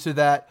guys came to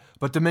that.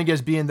 But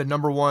Dominguez being the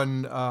number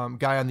one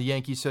guy on the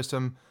Yankee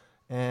system,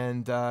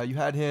 and you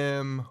had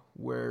him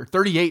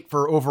 38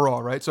 for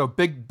overall, right? So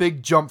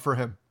big jump for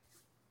him.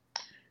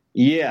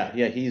 Yeah,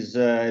 he's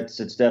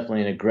it's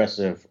definitely an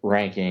aggressive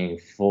ranking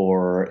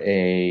for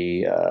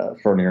an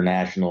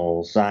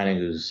international signing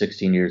who's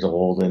 16 years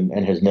old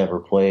and has never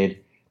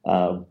played.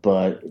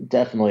 But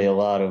definitely a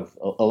lot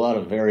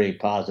of very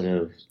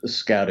positive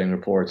scouting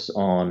reports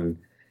on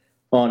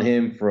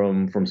him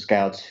from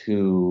scouts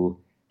who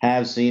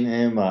have seen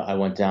him. I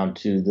went down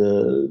to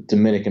the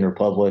Dominican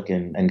Republic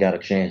and got a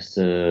chance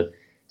to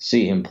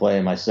see him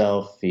play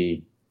myself.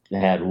 He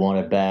had one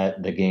at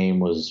bat. The game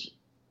was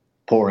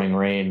pouring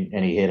rain,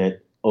 and he hit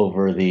it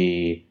over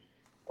they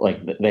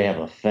have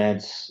a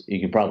fence. You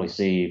can probably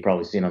seen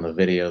on the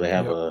video. They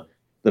have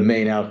the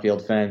main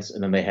outfield fence,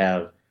 and then they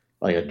have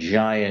like a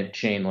giant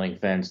chain link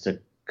fence to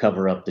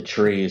cover up the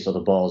tree so the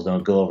balls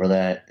don't go over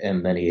that,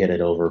 and then he hit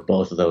it over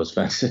both of those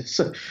fences.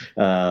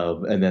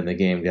 And then the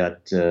game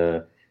got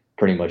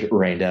pretty much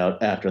rained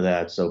out after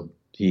that. So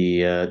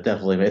he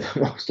definitely made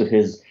the most of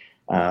his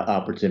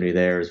opportunity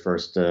there, his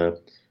first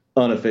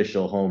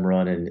unofficial home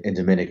run in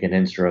Dominican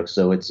Instruct.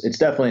 So it's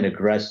definitely an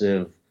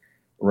aggressive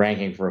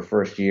ranking for a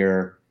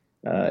first-year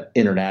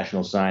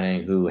international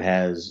signing who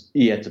has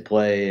yet to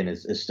play and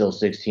is still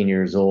 16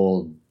 years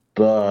old.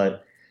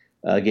 But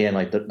again,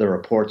 like the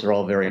reports are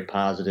all very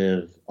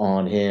positive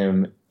on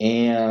him.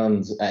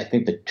 And I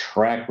think the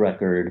track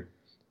record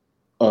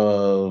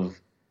of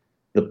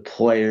the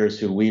players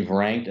who we've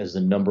ranked as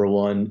the number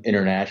one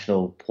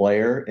international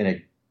player in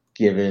a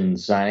given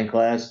signing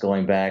class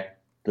going back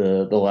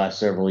the last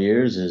several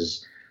years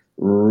is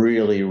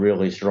really,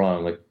 really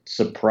strong, like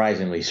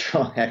surprisingly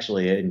strong,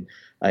 actually. And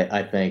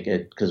I think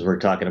because we're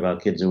talking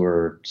about kids who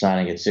are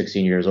signing at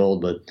 16 years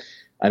old, but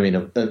I mean,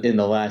 in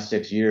the last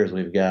 6 years,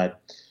 we've got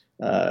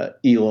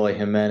Eloy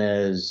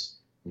Jimenez,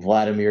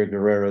 Vladimir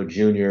Guerrero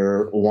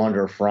Jr.,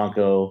 Wander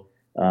Franco,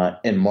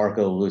 and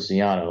Marco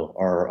Luciano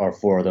are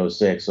four of those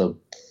six. So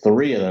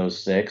three of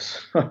those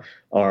six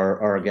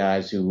are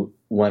guys who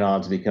went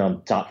on to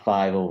become top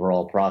 5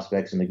 overall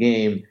prospects in the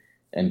game.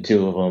 And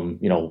two of them,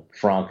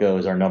 Franco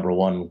is our number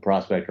one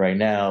prospect right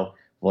now.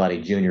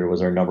 Vladdy Jr.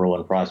 was our number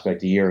one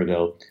prospect a year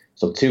ago.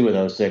 So 2 of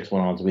those 6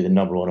 went on to be the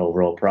number one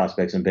overall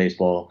prospects in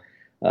baseball.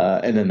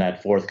 And then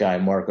that fourth guy,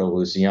 Marco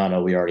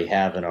Luciano, we already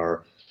have in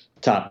our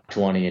top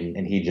 20,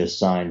 and he just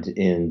signed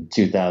in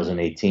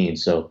 2018.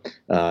 So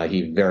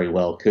he very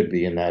well could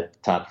be in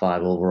that top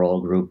 5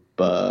 overall group,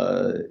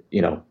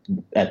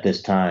 at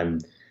this time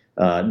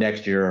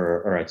next year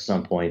or at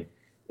some point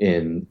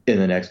in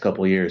the next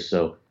couple of years.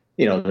 So,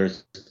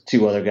 there's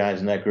 2 other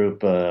guys in that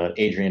group,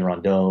 Adrian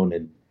Rondon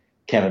and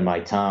Kevin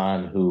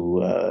Maitan,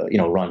 who,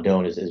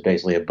 Rondon is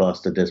basically a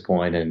bust at this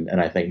point, and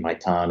I think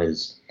Maitan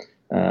is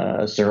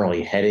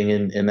certainly heading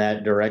in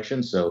that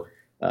direction. So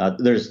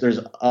there's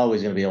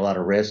always going to be a lot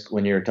of risk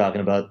when you're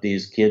talking about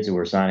these kids who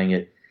are signing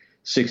at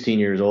 16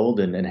 years old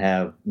and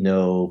have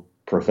no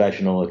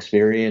professional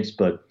experience.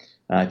 But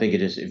I think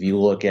if you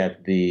look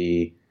at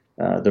the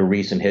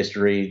recent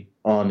history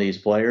on these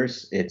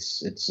players,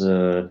 it's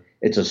a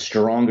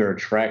stronger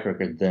track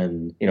record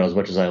than, as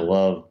much as I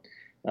love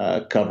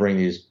covering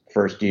these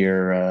first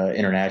year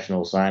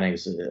international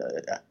signings.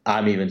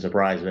 I'm even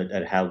surprised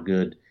at how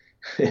good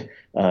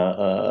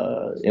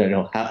how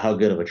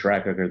good of a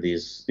track record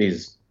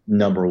these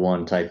number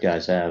one type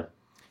guys have.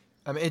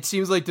 I mean, it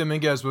seems like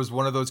Dominguez was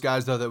one of those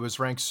guys, though, that was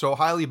ranked so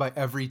highly by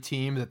every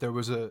team that there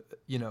was the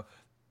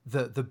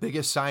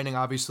biggest signing.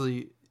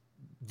 Obviously,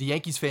 the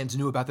Yankees fans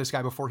knew about this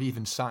guy before he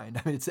even signed.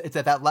 I mean, it's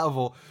at that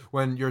level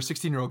when you're a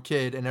 16-year-old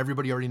kid and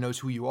everybody already knows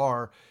who you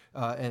are,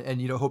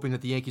 and hoping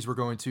that the Yankees were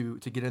going to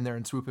get in there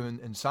and swoop him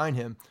and sign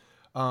him.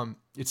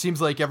 It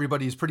seems like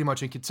everybody is pretty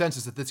much in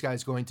consensus that this guy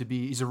is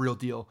he's a real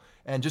deal.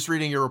 And just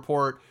reading your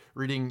report,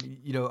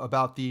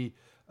 about the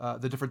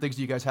different things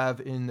that you guys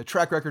have in the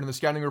track record and the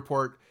scouting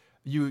report,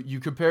 you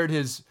compared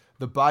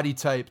the body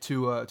type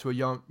to a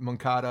young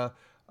Moncada.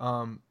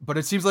 But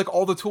it seems like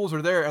all the tools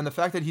are there, and the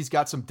fact that he's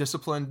got some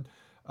discipline,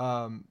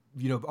 on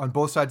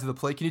both sides of the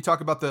plate. Can you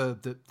talk about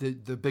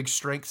the big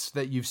strengths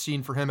that you've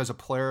seen for him as a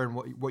player and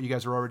what you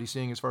guys are already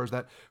seeing as far as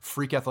that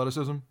freak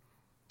athleticism?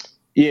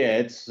 Yeah,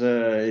 it's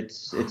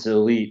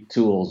elite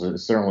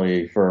tools,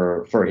 certainly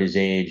for his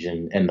age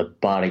and the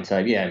body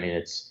type. Yeah, I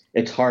mean,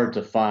 it's hard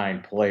to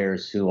find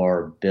players who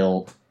are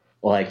built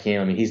like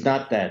him. I mean, he's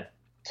not that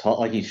tall,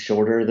 like he's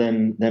shorter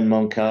than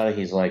Moncada.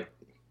 He's like,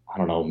 I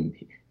don't know,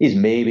 he's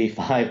maybe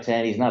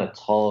 5'10". He's not a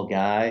tall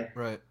guy,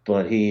 right?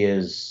 But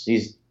he's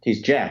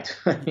jacked.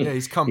 Yeah,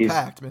 he's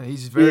compact, man.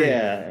 He's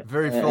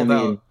very filled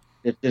out.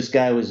 If this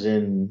guy was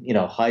in,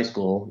 high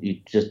school,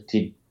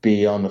 he'd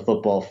be on the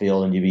football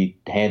field and you'd be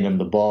handing him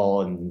the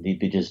ball and he'd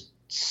be just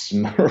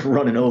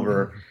running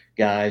over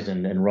guys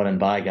and running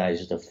by guys.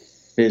 Just a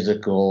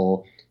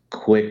physical,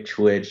 quick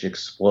twitch,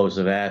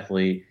 explosive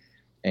athlete.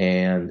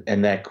 And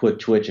that quick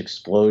twitch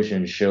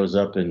explosion shows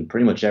up in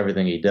pretty much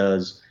everything he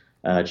does.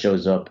 It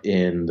shows up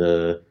in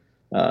the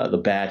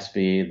bat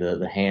speed,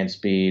 the hand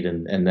speed,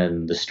 and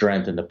then the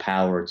strength and the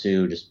power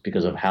too, just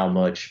because of how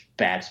much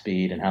bat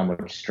speed and how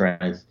much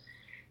strength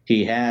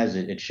he has.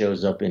 It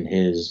shows up in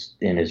his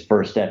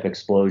first step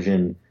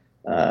explosion,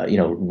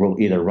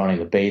 either running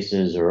the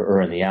bases or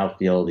in the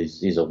outfield.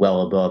 He's a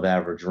well above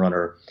average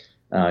runner.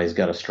 He's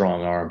got a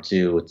strong arm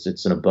too.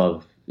 It's an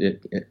above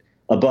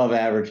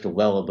average to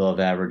well above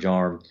average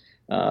arm.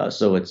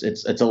 So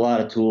it's a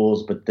lot of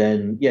tools. But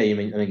then, I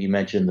think you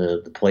mentioned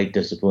the plate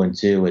discipline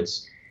too.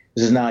 This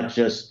is not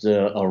just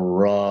a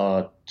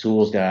raw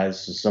tools guy.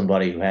 This is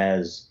somebody who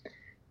has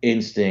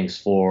instincts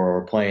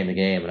for playing the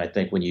game. And I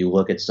think when you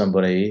look at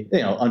somebody,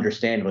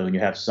 understandably, when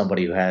you have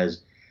somebody who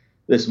has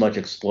this much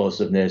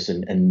explosiveness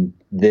and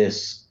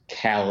this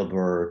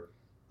caliber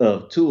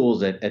of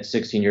tools at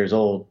 16 years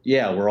old,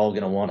 we're all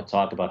going to want to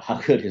talk about how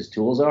good his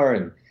tools are.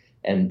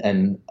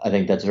 And I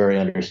think that's very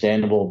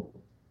understandable.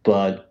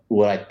 But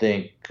what I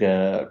think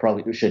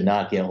probably should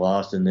not get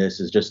lost in this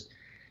is just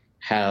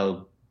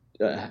how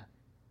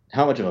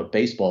much of a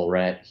baseball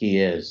rat he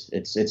is.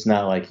 It's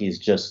not like he's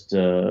just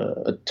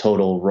a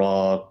total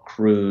raw,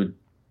 crude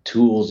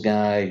tools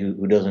guy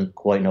who doesn't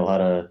quite know how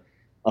to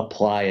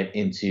apply it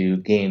into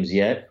games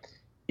yet.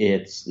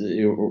 This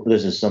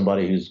is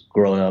somebody who's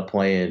grown up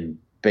playing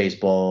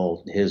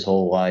baseball his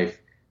whole life,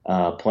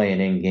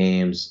 playing in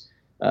games,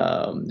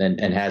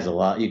 and has a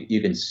lot.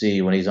 You can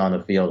see when he's on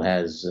the field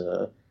has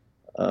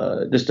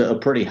just a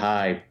pretty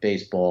high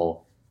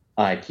baseball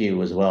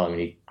IQ as well. I mean,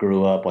 he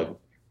grew up like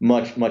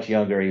much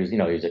younger. He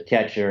was a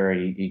catcher.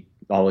 He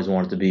always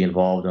wanted to be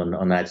involved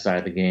on that side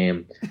of the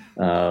game.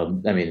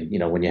 I mean,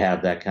 when you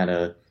have that kind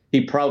of, he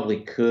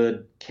probably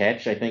could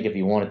catch, I think, if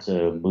you wanted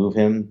to move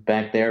him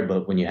back there.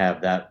 But when you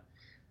have that,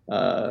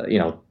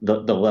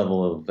 the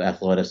level of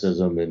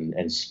athleticism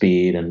and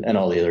speed and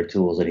all the other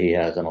tools that he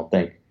has, I don't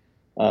think,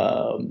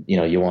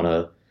 you want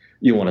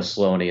to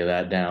slow any of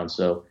that down.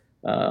 So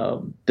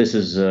this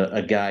is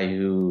a guy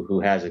who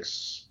has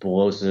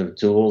explosive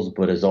tools,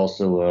 but is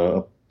also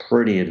a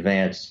pretty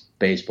advanced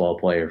baseball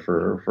player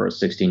for a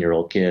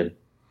 16-year-old kid.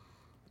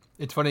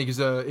 It's funny because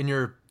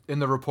in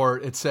the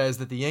report it says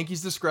that the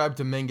Yankees described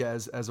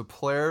Dominguez as a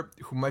player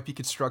who might be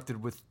constructed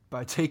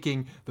by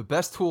taking the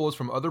best tools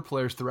from other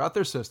players throughout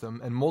their system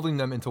and molding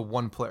them into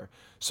one player.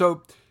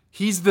 So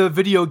he's the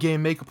video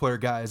game make-a-player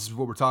guy, is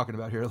what we're talking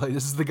about here. Like,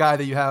 this is the guy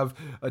that you have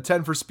a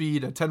 10 for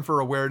speed, a 10 for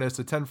awareness,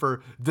 a 10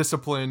 for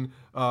discipline,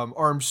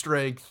 arm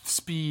strength,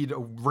 speed,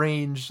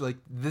 range. Like,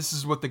 this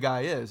is what the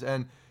guy is.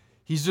 And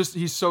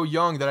he's so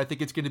young that I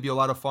think it's going to be a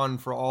lot of fun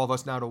for all of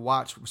us now to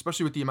watch,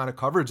 especially with the amount of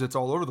coverage that's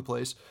all over the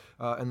place,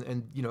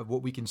 and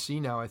what we can see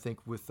now, I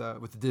think, with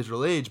the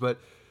digital age. But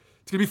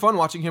it's going to be fun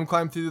watching him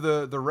climb through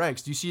the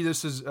ranks. Do you see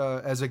this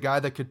as a guy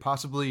that could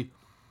possibly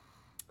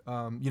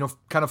kind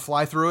of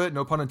fly through it,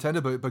 no pun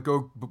intended, but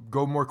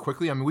go more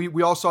quickly? I mean,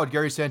 we all saw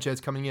Gary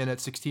Sanchez coming in at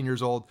 16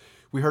 years old.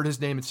 We heard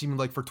his name, it seemed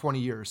like, for 20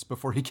 years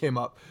before he came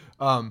up.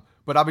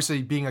 But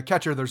obviously, being a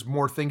catcher, there's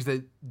more things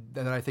that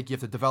I think you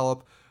have to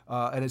develop.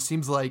 And it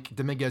seems like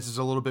Dominguez is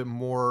a little bit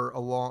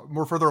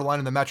more further along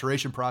in the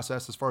maturation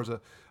process as far as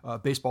a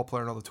baseball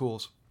player and all the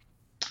tools.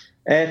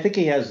 I think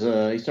he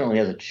certainly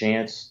has a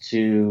chance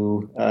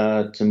to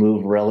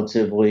move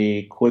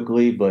relatively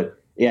quickly,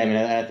 but yeah, I mean,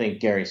 I think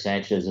Gary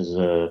Sanchez is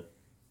a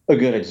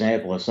good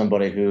example of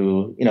somebody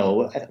who,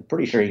 I'm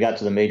pretty sure he got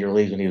to the major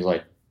leagues when he was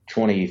like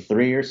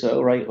 23 or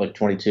so, right? Like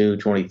 22,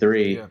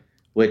 23, yeah.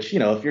 Which,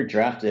 if you're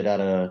drafted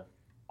out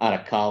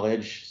of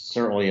college,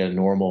 certainly a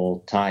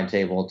normal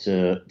timetable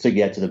to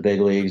get to the big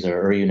leagues,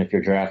 or even if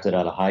you're drafted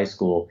out of high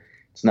school,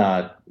 it's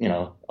not,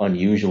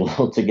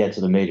 unusual to get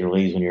to the major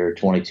leagues when you're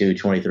 22,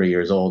 23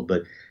 years old.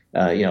 But,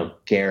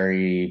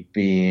 Gary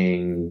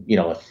being, a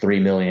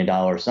 $3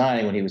 million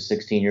signing when he was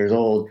 16 years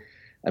old,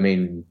 I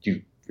mean,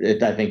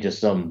 I think just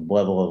some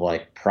level of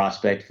like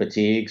prospect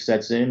fatigue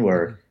sets in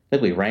where I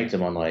think we ranked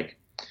him on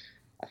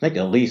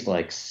at least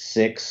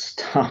 6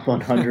 top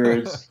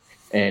 100s.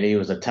 And he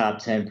was a top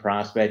 10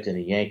 prospect in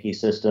the Yankee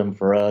system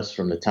for us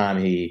from the time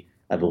he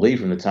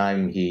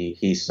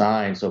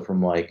signed. So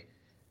from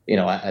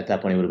at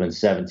that point he would have been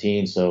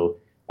 17. So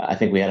I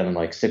think we had him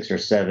in 6 or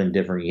 7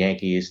 different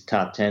Yankees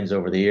top 10s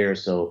over the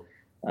years. So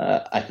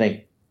I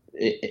think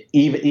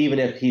even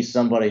if he's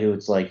somebody who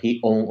it's he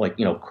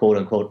quote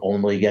unquote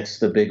only gets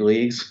the big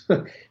leagues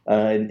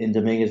in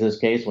Dominguez's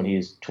case when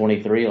he's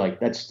 23,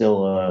 that's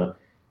still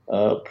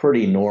a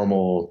pretty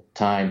normal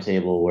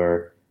timetable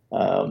where.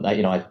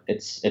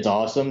 It's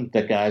awesome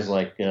that guys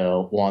like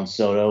Juan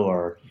Soto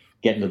are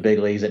getting the big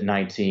leagues at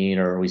 19,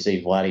 or we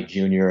see Vladdy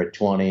Jr. at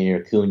 20,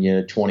 or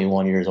Cunha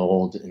 21 years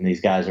old, and these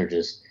guys are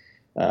just,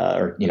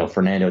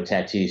 Fernando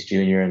Tatis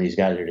Jr. and these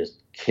guys are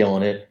just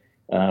killing it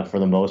for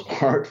the most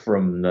part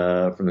from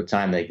the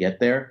time they get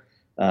there.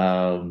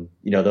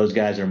 Those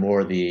guys are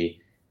more the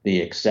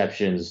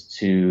exceptions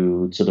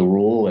to the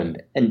rule,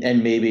 and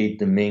maybe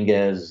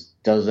Dominguez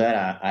does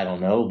that. I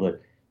don't know,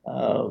 but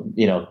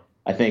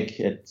I think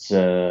it's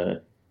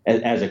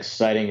as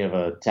exciting of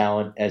a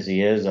talent as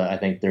he is. I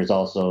think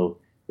you'll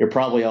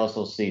probably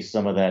also see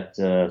some of that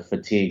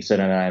fatigue set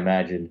in. I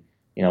imagine,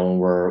 when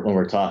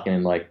we're talking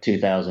in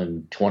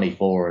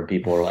 2024 and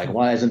people are like,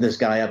 why isn't this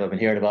guy up? I've been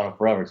hearing about him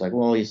forever. It's like,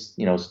 well, he's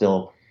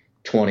still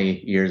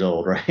 20 years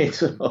old, right?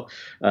 So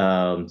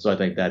I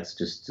think that's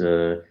just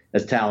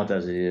as talented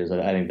as he is.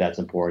 I think that's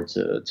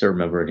important to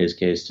remember in his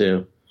case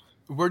too.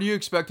 Where do you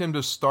expect him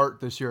to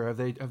start this year?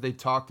 Have they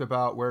talked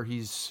about where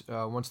he's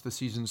once the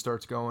season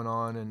starts going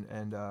on,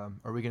 and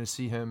are we going to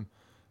see him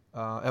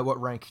at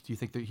what rank do you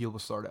think that he will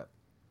start at?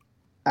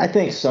 I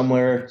think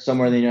somewhere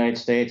in the United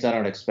States. I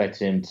don't expect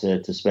him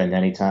to spend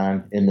any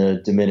time in the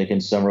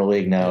Dominican Summer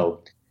League. No,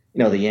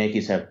 the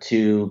Yankees have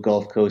 2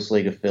 Gulf Coast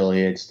League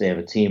affiliates. They have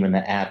a team in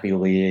the Appy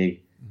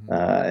League,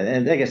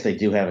 and I guess they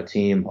do have a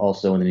team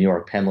also in the New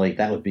York Penn League.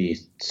 That would be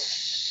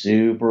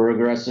super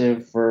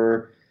aggressive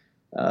for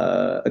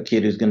a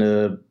kid who's going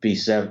to be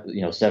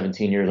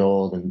 17 years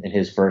old in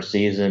his first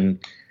season.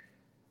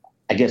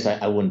 I guess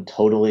I wouldn't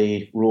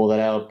totally rule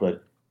that out,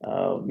 but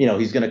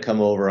he's going to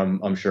come over,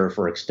 I'm sure,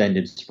 for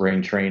extended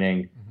spring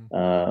training.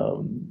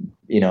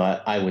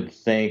 I would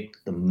think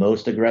the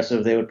most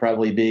aggressive they would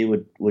probably be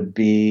would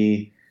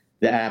be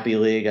the Appy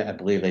League. I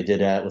believe they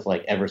did that with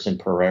like Everson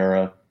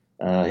Pereira,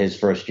 his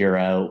first year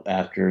out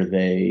after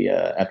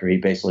he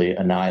basically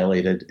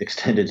annihilated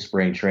extended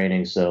spring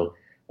training. So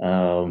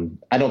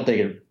I don't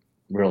think it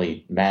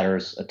really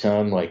matters a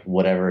ton. Like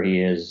wherever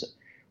he's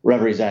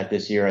at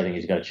this year, I think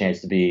he's got a chance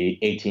to be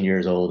 18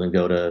 years old and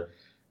go to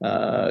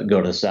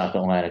the South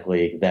Atlantic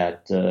League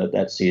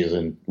that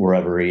season,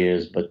 wherever he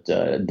is. But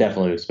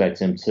definitely expect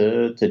him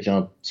to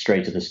jump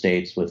straight to the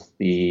States with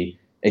the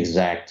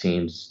exact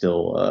teams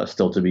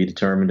still to be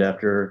determined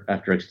after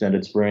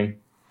extended spring.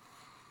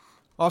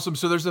 Awesome.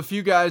 So there's a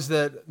few guys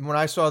that when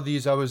I saw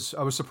these, I was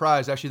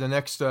surprised. Actually, the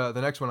next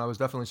one, I was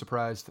definitely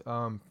surprised.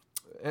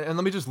 And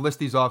let me just list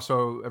these off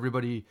so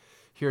everybody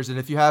hears it.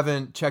 If you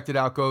haven't checked it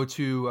out, go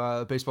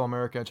to Baseball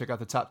America and check out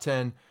the top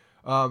 10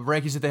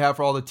 rankings that they have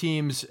for all the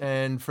teams.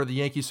 And for the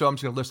Yankees, so I'm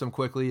just going to list them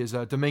quickly, is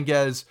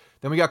Dominguez.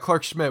 Then we got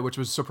Clark Schmidt, which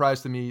was a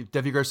surprise to me.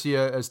 Deivi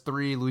Garcia as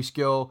 3, Luis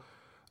Gil,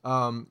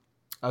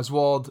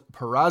 Oswald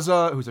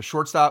Peraza, who's a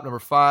shortstop, number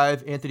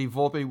 5, Anthony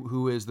Volpe,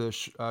 who is the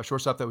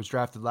shortstop that was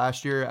drafted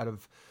last year out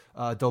of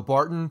Del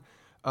Barton,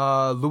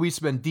 Luis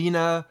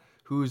Mendina,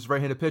 who's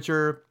right-handed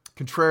pitcher,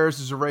 Contreras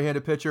is a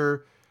right-handed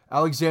pitcher,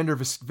 Alexander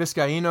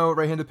Vizcaíno,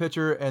 right-handed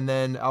pitcher, and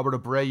then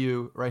Albert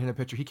Abreu, right-handed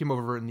pitcher. He came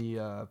over in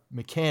the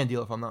McCann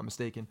deal, if I'm not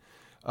mistaken.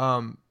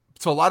 So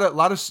a lot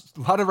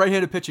of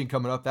right-handed pitching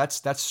coming up.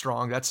 That's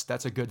strong.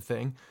 That's a good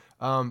thing.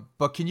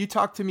 But can you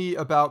talk to me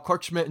about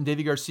Clark Schmidt and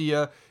Deivi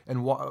Garcia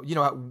and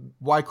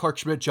why Clark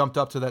Schmidt jumped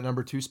up to that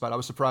number 2 spot? I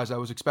was surprised. I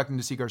was expecting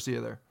to see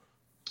Garcia there.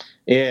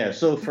 Yeah.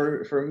 So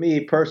for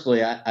me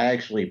personally, I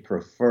actually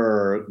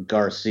prefer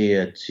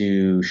Garcia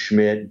to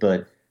Schmidt,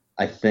 but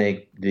I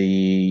think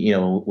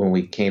when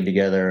we came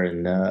together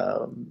and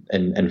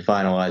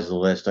finalized the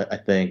list, I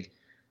think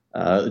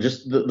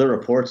just the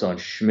reports on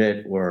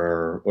Schmidt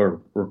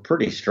were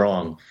pretty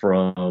strong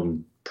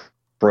from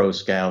pro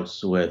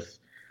scouts with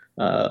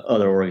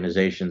other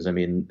organizations. I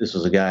mean, this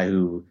was a guy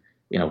who,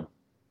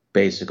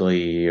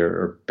 basically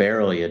or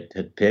barely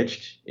had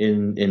pitched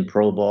in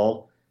pro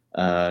ball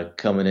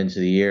coming into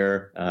the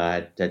year,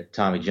 had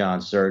Tommy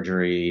John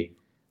surgery.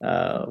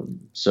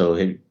 So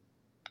he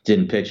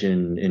didn't pitch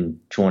in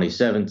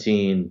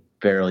 2017,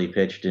 barely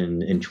pitched in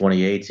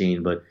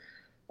 2018. But,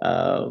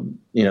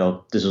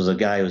 this was a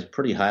guy who was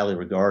pretty highly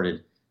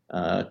regarded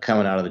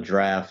coming out of the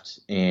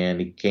draft, and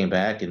he came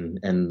back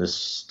and the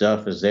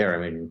stuff is there.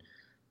 I mean,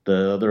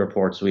 the other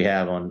reports we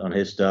have on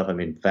his stuff, I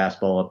mean,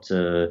 fastball up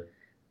to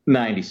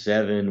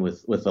 97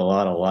 with a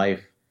lot of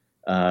life,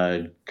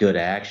 good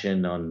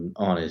action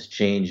on his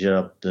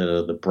changeup,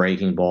 the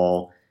breaking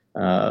ball,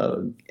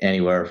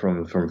 anywhere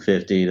from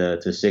 50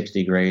 to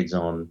 60 grades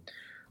on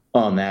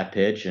that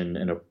pitch,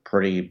 and a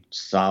pretty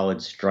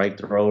solid strike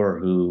thrower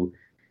who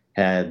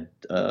had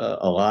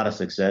a lot of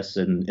success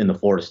in the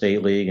Florida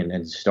State League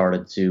and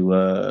started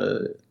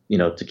to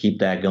keep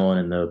that going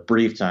in the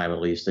brief time, at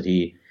least, that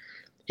he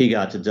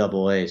got to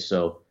Double-A.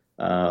 So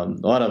a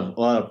lot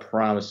of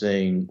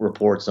promising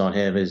reports on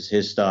him.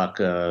 His stock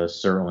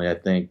certainly, I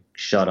think,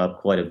 shot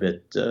up quite a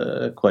bit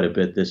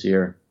this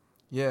year.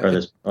 Yeah, or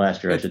this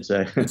last year, I should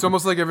say. It's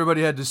almost like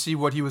everybody had to see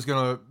what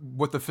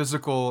the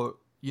physical,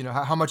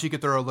 how much he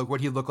could throw, like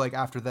what he looked like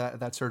after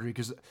that surgery,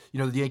 because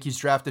the Yankees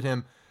drafted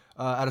him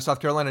out of South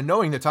Carolina,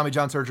 knowing that Tommy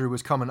John surgery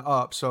was coming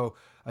up. So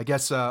I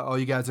guess all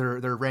you guys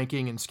they're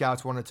ranking and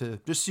scouts wanted to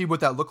just see what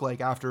that looked like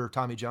after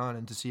Tommy John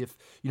and to see if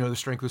the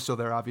strength was still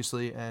there,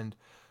 obviously. And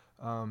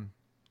I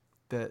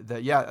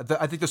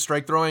think the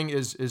strike throwing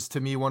is to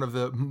me one of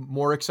the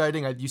more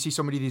exciting. You see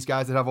so many of these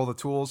guys that have all the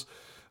tools,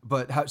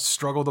 but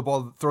struggle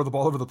to throw the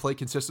ball over the plate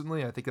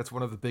consistently. I think that's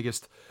one of the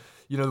biggest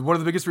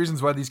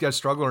reasons why these guys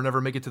struggle or never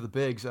make it to the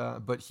bigs.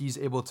 But he's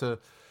able to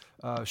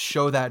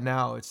show that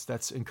now.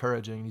 That's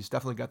encouraging. He's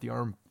definitely got the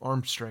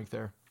arm strength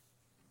there.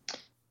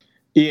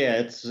 Yeah,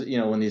 it's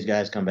when these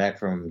guys come back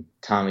from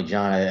Tommy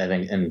John, I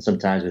think, and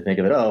sometimes we think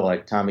of it,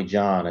 like Tommy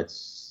John,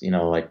 it's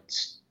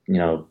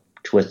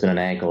twisting an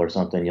ankle or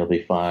something, you'll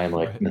be fine.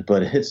 Right.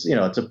 But it's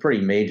it's a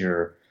pretty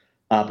major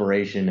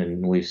operation,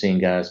 and we've seen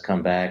guys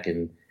come back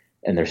and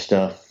their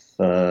stuff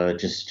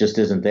just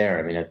isn't there.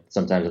 I mean,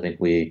 sometimes I think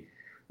we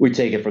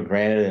take it for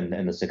granted,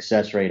 and the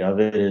success rate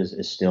of it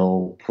is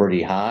still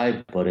pretty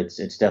high, but it's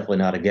definitely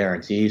not a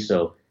guarantee.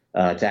 So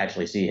to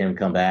actually see him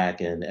come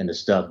back and the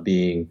stuff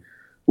being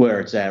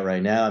where it's at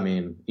right now, I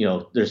mean,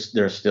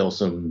 there's still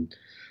some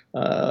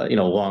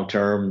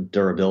long-term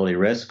durability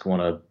risk.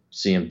 Want to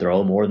see him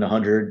throw more than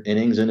 100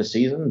 innings in a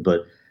season,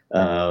 but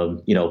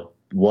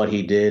what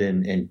he did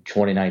in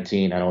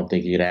 2019, I don't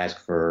think you could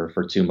ask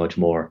for too much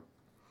more.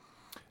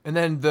 And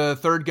then the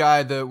third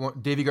guy,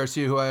 Deivi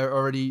Garcia, who I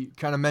already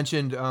kind of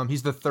mentioned,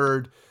 he's the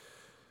third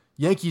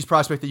Yankees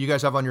prospect that you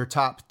guys have on your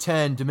top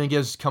 10.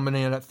 Dominguez coming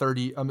in at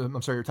 30.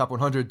 I'm sorry, your top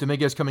 100.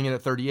 Dominguez coming in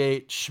at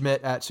 38,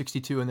 Schmidt at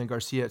 62, and then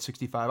Garcia at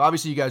 65.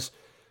 Obviously, you guys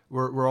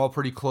were all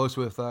pretty close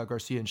with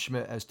Garcia and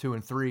Schmidt as 2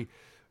 and 3,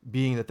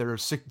 being that there are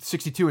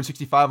 62 and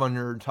 65 on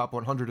your top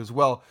 100 as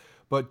well.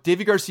 But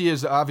Davy Garcia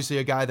is obviously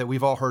a guy that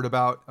we've all heard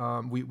about.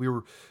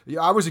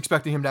 I was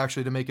expecting him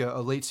to make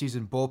a late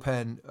season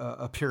bullpen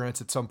appearance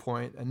at some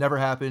point. It never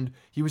happened.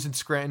 He was in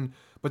Scranton,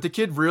 but the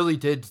kid really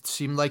did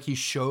seem like he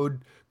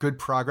showed good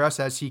progress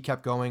as he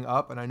kept going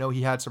up. And I know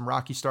he had some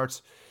rocky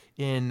starts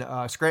in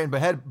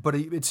Scranton, but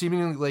it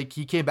seemingly like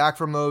he came back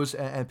from those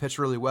and pitched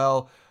really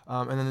well.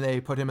 And then they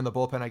put him in the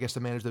bullpen, I guess, to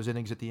manage those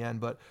innings at the end.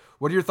 But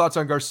what are your thoughts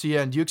on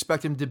Garcia? And do you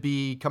expect him to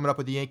be coming up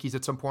with the Yankees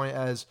at some point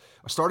as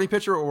a starting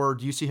pitcher, or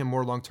do you see him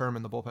more long-term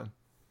in the bullpen?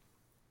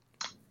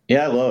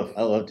 Yeah,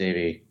 I love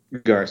Davy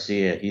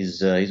Garcia.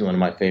 He's one of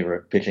my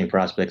favorite pitching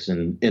prospects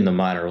in the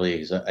minor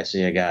leagues. I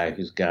see a guy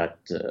who's got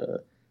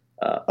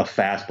a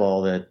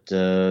fastball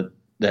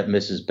that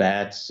misses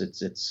bats.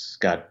 It's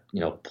got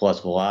plus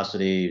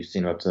velocity. You've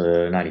seen up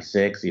to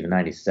 96, even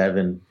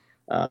 97.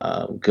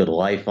 Good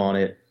life on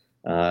it.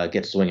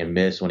 Gets swing and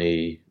miss when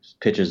he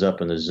pitches up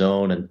in the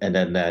zone, and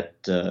then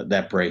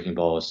that breaking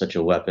ball is such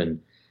a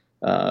weapon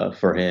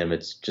for him.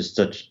 It's just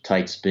such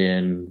tight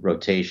spin,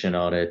 rotation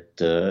on it,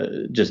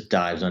 just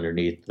dives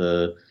underneath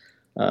the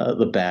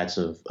bats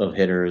of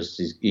hitters.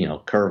 He's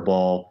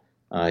curveball.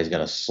 He's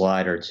got a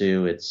slider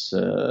too. It's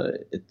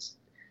just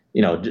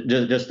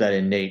that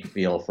innate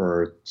feel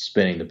for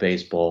spinning the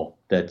baseball.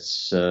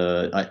 That's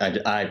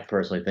I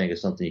personally think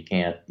is something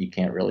you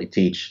can't really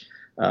teach.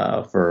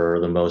 For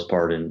the most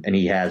part, and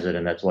he has it,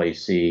 and that's why you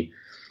see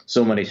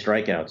so many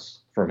strikeouts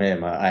from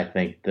him. I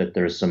think that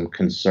there's some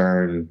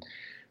concern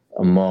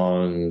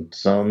among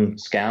some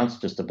scouts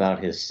just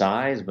about his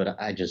size, but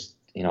I just,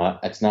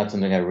 it's not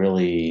something I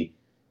really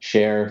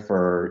share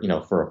for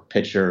a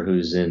pitcher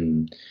who's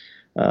in,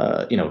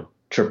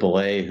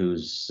 AAA,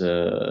 who's,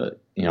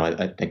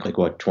 I think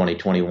like 20,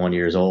 21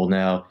 years old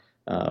now.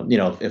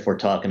 If we're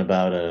talking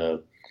about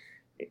a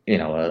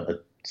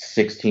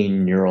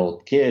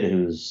 16-year-old kid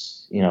who's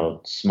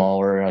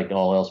smaller, like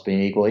all else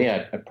being equal,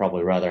 I'd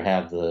probably rather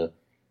have the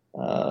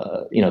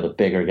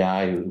bigger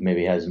guy who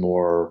maybe has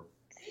more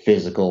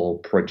physical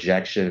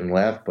projection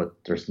left, but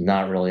there's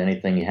not really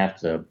anything you have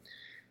to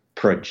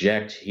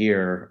project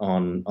here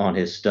on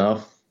his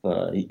stuff.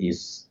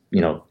 He's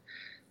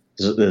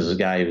this is a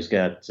guy who's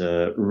got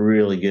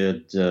really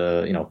good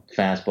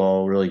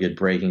fastball, really good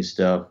breaking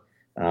stuff.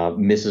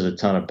 Misses a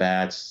ton of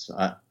bats.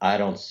 I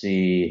don't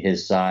see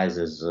his size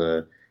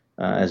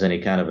as any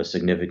kind of a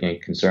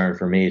significant concern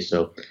for me.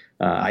 So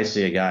I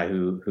see a guy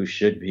who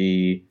should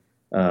be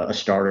a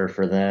starter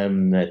for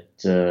them.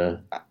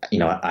 That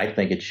I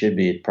think it should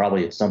be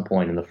probably at some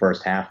point in the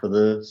first half of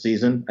the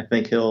season. I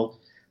think he'll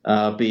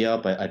be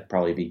up. I'd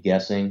probably be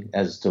guessing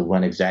as to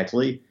when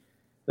exactly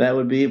that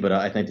would be, but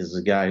I think this is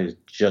a guy who's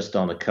just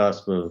on the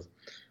cusp of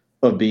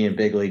being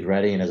big league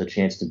ready and has a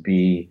chance to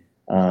be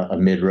a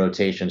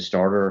mid-rotation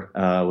starter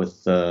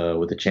with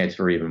a chance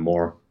for even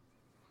more.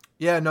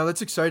 Yeah, no,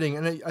 that's exciting.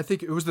 And I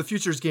think it was the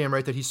Futures game,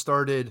 right, that he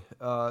started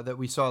that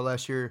we saw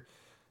last year.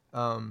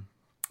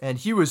 And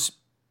he was,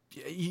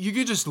 you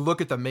could just look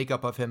at the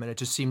makeup of him and it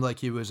just seemed like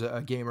he was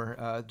a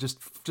gamer.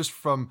 Just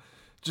from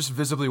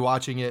visibly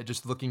watching it,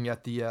 just looking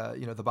at the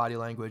the body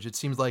language, it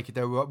seems like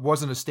there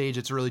wasn't a stage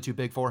that's really too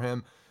big for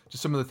him.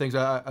 Just some of the things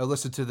I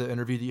listened to the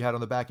interview that you had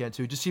on the back end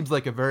too. It just seems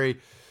like a very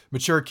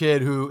mature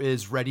kid who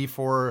is ready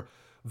for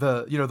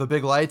the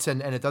big lights,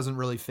 and it doesn't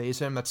really faze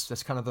him.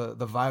 That's kind of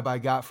the vibe I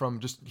got from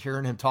just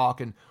hearing him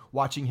talk and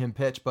watching him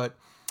pitch. But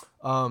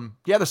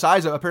the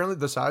size, apparently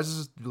the size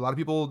is, a lot of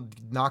people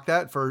knock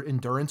that for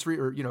endurance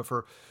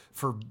for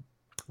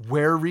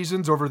wear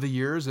reasons over the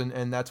years,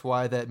 and that's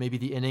why that maybe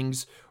the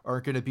innings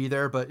aren't going to be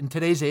there. But in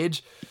today's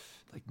age,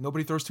 like,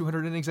 nobody throws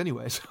 200 innings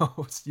anyway. So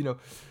it's,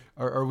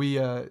 are we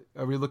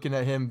looking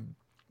at him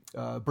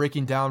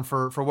breaking down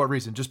for what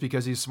reason? Just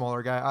because he's a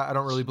smaller guy? I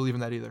don't really believe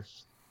in that either.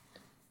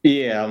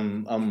 Yeah,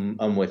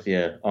 I'm with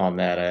you on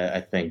that.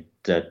 I think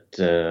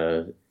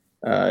that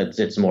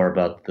it's more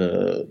about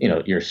the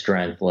your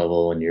strength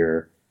level and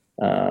your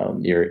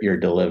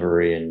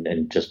delivery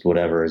and just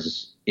whatever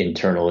is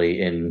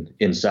internally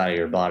inside of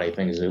your body,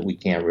 things that we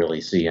can't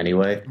really see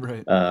anyway.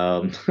 Right.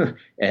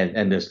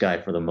 And this guy,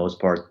 for the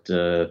most part,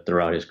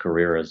 throughout his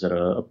career, has had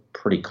a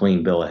pretty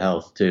clean bill of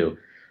health too.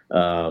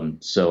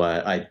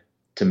 So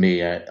to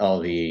me,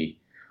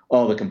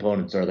 all the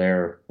components are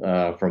there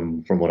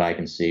from what I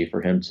can see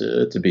for him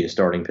to be a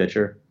starting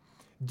pitcher.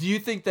 Do you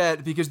think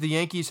that because the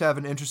Yankees have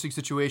an interesting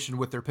situation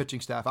with their pitching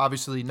staff,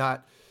 obviously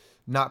not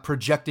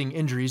projecting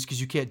injuries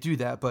because you can't do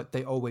that, but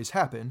they always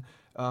happen.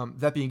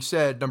 That being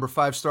said, number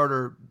 5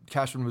 starter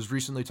Cashman was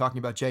recently talking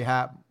about J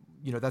Happ.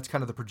 That's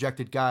kind of the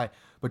projected guy.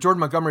 But Jordan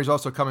Montgomery is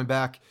also coming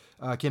back.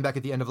 Came back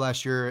at the end of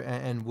last year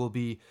and will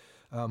be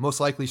most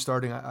likely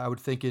starting, I would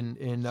think,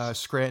 in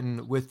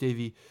Scranton with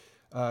Davy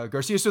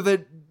Garcia, so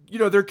that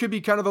there could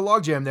be kind of a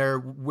logjam there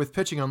with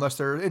pitching, unless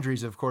there are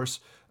injuries, of course.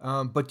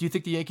 But do you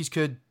think the Yankees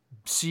could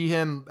see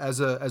him as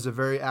a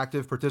very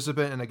active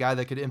participant and a guy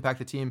that could impact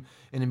the team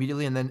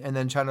immediately, and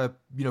then trying to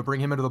bring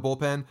him into the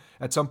bullpen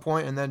at some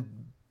point, and then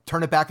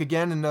turn it back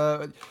again.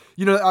 And,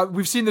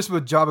 we've seen this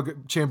with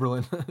Jabba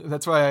Chamberlain.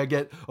 That's why I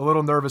get a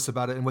little nervous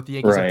about it and what the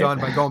Yankees have done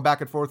by going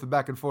back and forth and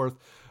back and forth.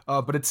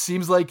 But it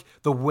seems like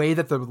the way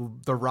that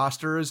the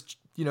roster is,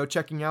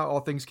 checking out, all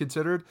things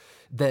considered,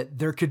 that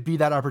there could be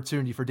that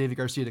opportunity for David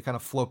Garcia to kind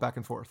of float back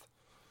and forth.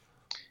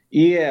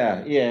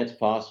 Yeah, it's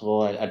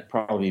possible. I'd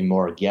probably be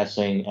more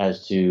guessing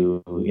as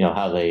to,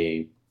 how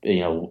they,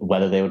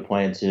 whether they would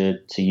plan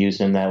to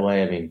use him that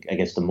way. I mean, I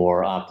guess the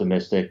more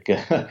optimistic,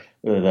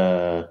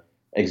 the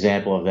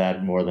example of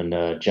that more than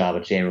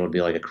Jabba Chamberlain would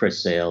be like a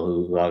Chris Sale,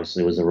 who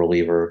obviously was a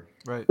reliever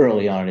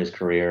early on in his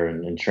career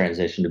and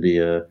transitioned to be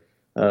a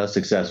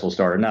successful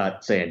starter.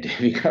 Not saying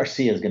David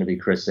Garcia is going to be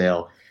Chris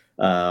Sale.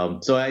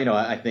 So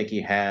I think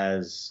he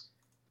has,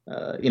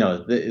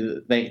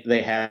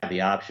 they have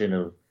the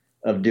option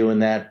of doing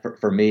that.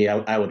 For me,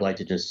 I would like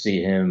to just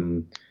see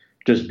him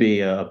just be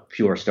a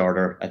pure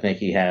starter. I think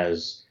he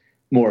has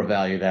more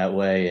value that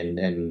way.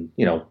 And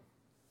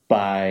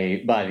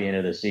by the end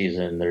of the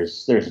season,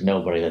 there's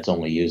nobody that's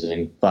only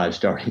using 5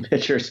 starting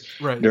pitchers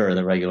during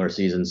the regular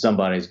season.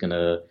 Somebody's going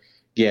to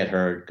get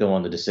hurt, go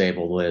on the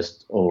disabled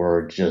list,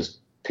 or just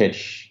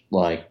pitch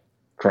like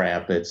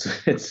crap.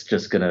 It's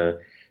just going to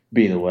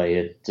be the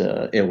way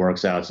it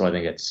works out. So I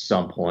think at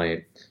some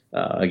point,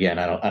 again,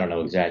 I don't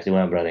know exactly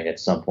when, but I think at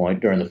some point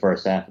during the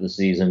first half of the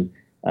season,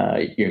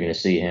 you're going to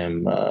see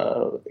him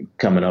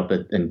coming up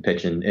and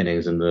pitching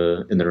innings in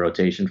the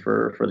rotation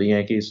for the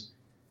Yankees.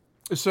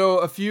 So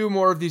a few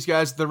more of these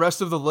guys. The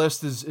rest of the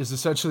list is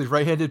essentially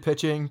right-handed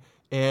pitching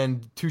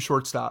and 2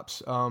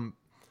 shortstops. Can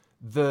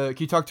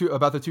you talk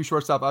about the 2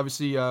 shortstop?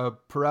 Obviously, Oswald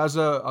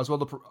Peraza,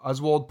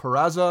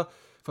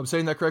 if I'm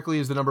saying that correctly,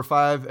 is the number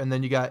 5, and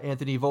then you got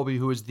Anthony Volpe,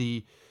 who was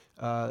the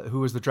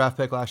draft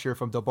pick last year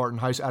from Del Barton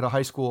out of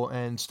high school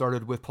and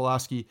started with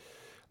Pulaski.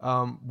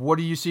 What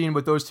are you seeing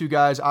with those 2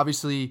 guys?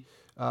 Obviously,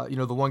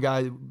 the one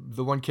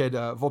kid,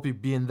 Volpe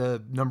being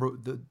the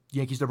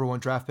Yankees number 1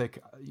 draft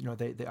pick.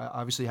 They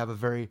obviously have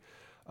a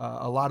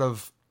lot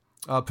of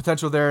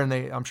potential there, and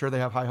I'm sure they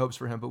have high hopes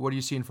for him. But what are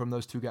you seeing from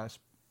those 2 guys?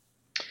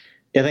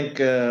 I think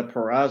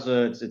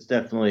Peraza, it's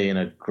definitely an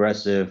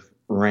aggressive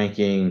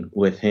ranking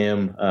with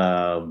him.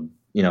 I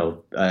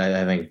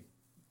think,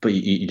 but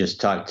you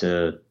just talk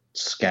to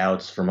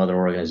scouts from other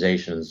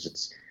organizations.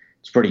 It's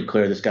pretty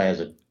clear this guy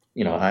has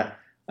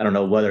I don't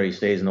know whether he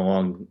stays in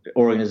the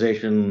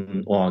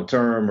organization long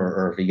term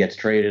or if he gets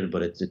traded,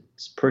 but it's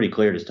pretty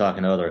clear just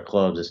talking to other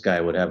clubs, this guy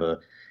would have a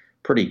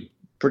pretty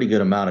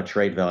good amount of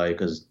trade value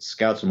because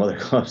scouts from other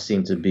clubs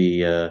seem to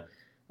be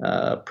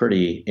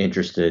pretty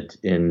interested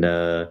in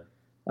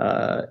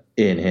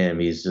him.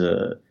 He's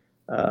a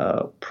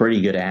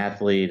pretty good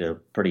athlete, a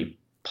pretty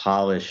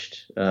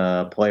polished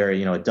player.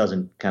 It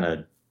doesn't kind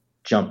of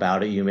jump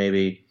out at you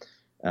maybe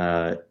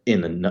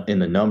in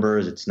the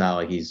numbers. It's not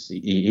like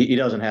he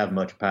doesn't have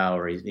much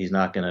power. He's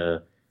not going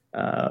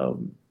to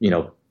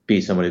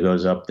be somebody who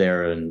goes up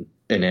there and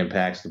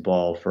impacts the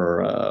ball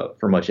for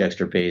much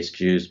extra base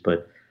juice.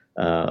 But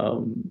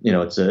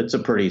it's a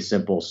pretty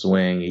simple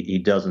swing. He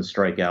doesn't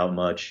strike out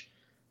much.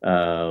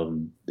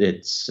 And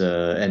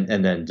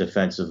then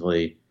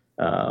defensively,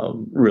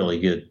 really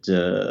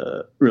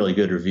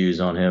good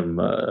reviews on him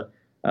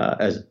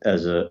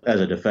as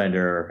a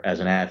defender, as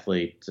an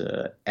athlete,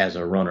 as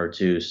a runner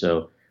too.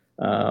 So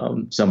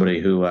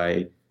somebody who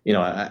I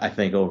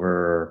think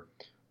over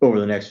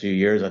the next few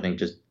years, I think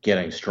just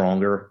getting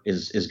stronger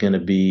is going to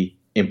be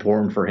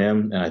important for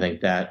him, and I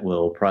think that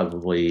will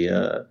probably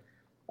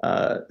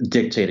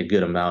dictate a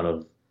good amount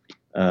of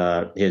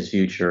his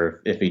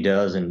future if he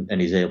does,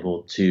 and he's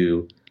able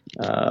to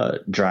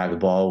drive the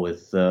ball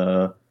with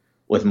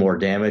more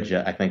damage.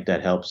 I think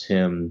that helps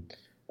him,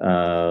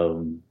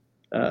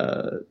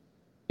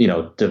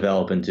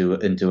 develop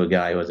into a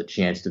guy who has a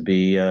chance to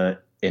be an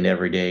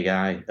everyday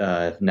guy.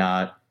 If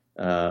not,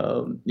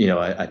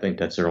 I think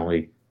that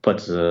certainly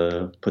puts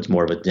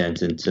more of a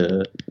dent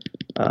into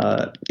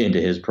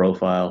his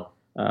profile.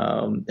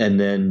 And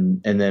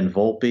then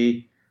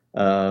Volpe,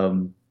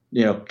 kind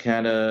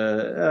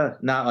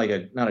of not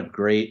a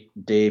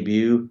great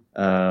debut.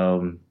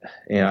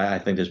 I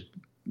think there's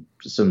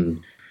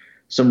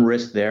some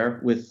risk there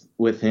with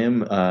him,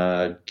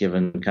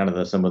 given kind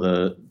of some of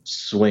the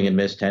swing and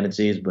miss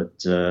tendencies.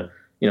 But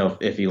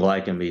if you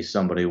like him, he's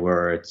somebody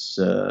where it's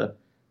an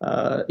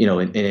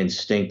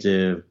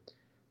instinctive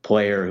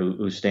player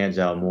who stands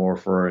out more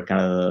for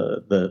kind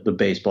of the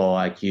baseball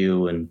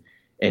IQ and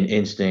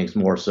instincts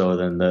more so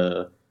than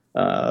the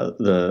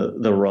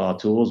raw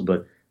tools.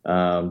 But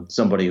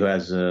somebody who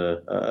has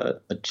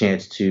a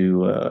chance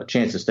to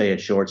stay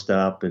at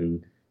shortstop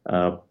and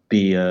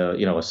be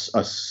a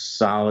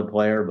solid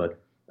player, but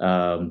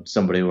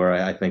somebody where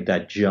I think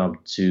that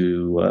jump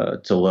to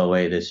low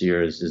A this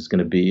year is going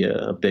to be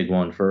a big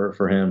one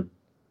for him.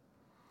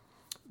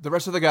 The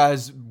rest of the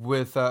guys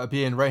with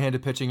being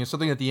right-handed pitching is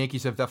something that the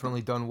Yankees have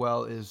definitely done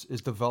well is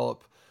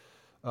develop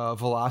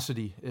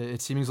velocity.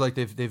 It seems like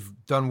they've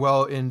done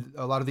well in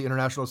a lot of the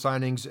international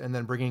signings, and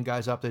then bringing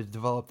guys up to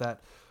develop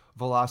that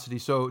velocity.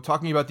 So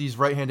talking about these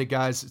right-handed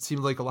guys, it seems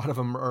like a lot of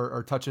them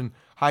are touching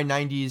high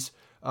 90s.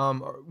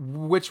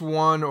 Which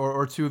one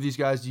or two of these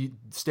guys do you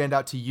stand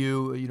out to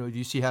you? Do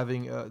you see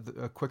having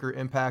a quicker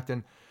impact?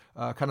 And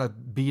kind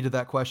of B to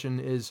that question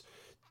is,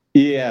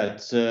 yeah,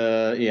 it's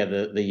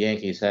the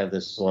Yankees have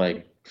this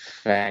like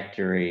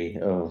factory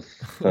of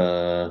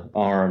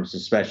arms,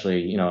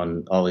 especially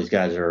and all these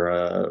guys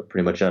are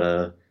pretty much out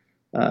of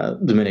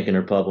Dominican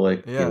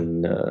Republic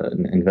and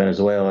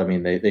Venezuela. I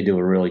mean, they do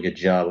a really good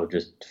job of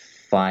just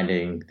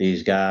finding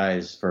these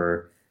guys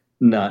for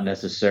not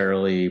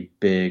necessarily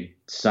big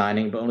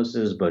signing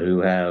bonuses, but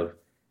who have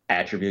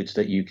attributes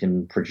that you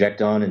can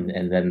project on,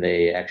 and then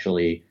they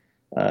actually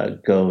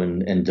go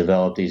and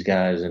develop these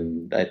guys.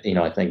 And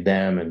I think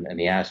them and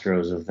the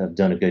Astros have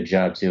done a good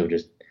job too of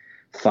just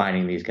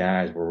finding these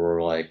guys where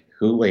we're like,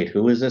 who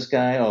is this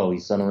guy? Oh,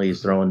 he's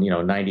throwing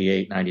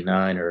 98,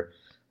 99 or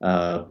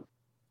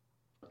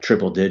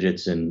triple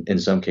digits in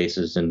some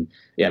cases. And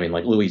yeah, I mean,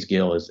 like Luis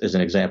Gil is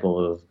an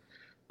example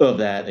of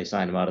that. They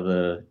signed him out of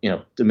the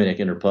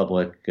Dominican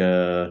Republic.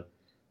 Man,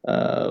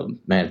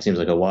 it seems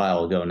like a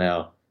while ago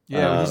now.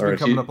 Yeah, he's been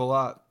coming up a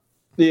lot.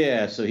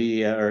 Yeah, so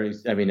he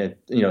obviously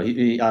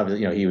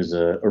he was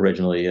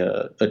originally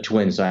a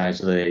Twin sign,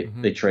 so they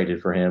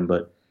traded for him,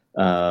 but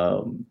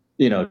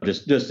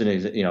just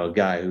a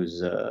guy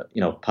who's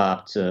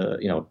popped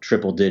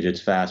triple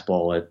digits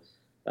fastball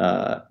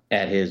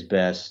at his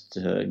best,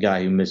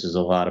 guy who misses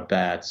a lot of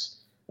bats.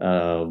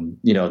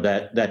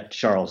 That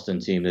Charleston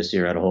team this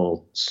year had a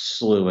whole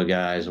slew of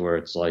guys where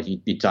it's like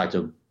you talk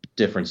to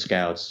different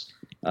scouts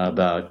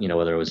about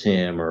whether it was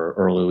him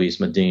or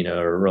Luis Medina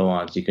or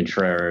Roansy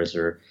Contreras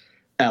or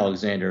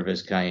Alexander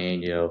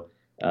Vizcaino,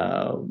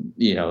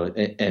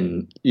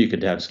 and you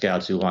could have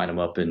scouts who line them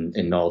up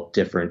in all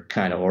different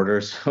kind of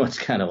orders. So it's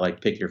kind of like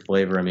pick your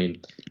flavor. I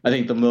mean, I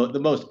think the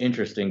most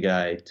interesting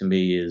guy to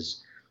me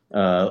is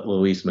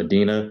Luis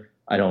Medina.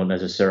 I don't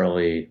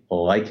necessarily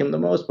like him the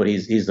most, but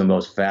he's the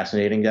most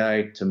fascinating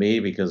guy to me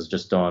because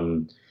just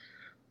on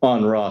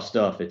raw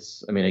stuff,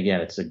 it's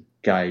a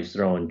guy who's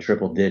throwing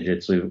triple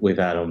digits. We've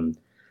had him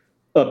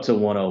up to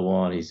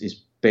 101.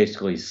 He's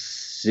basically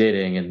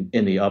sitting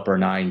in the upper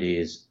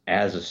 90s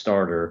as a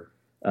starter.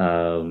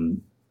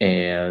 And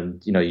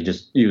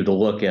you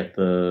look at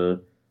the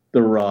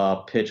raw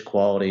pitch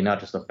quality, not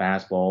just the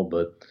fastball,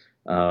 but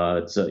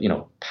it's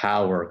a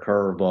power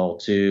curveball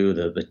too.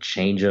 The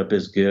changeup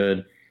is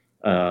good.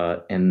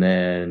 And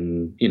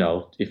then,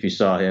 if you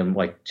saw him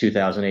like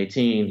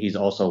 2018, he's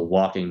also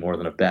walking more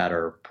than a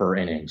batter per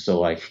inning. So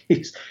like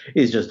he's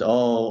just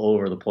all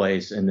over the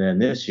place. And then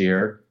this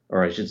year,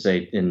 or I should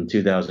say in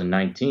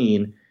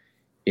 2019,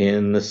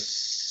 in the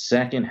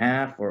second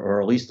half,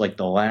 or at least like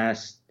the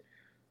last,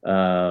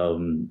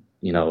 toward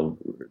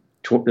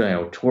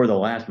the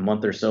last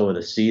month or so of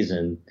the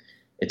season,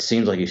 it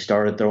seems like he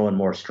started throwing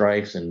more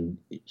strikes, and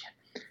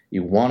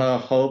you want to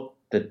hope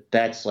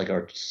that's like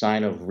a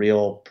sign of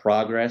real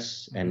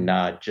progress and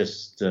not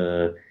just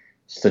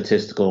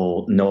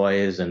statistical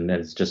noise, and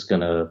it's just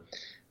going to,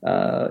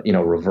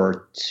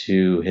 revert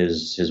to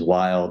his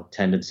wild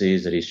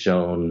tendencies that he's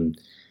shown,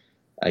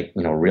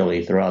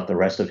 really throughout the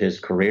rest of his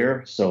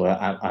career. So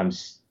I'm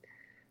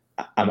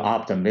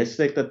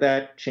optimistic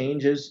that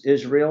change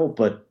is real,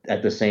 but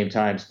at the same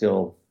time,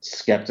 still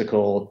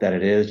skeptical that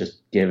it is,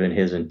 just given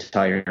his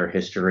entire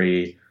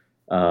history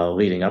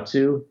leading up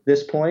to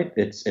this point.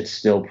 It's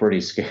still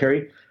pretty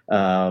scary.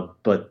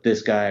 But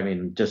this guy, I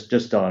mean,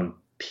 just on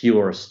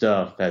pure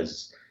stuff I'd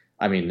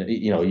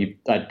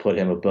put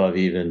him above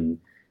even,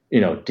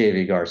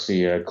 Davey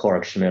Garcia,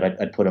 Clark Schmidt.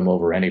 I'd put him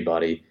over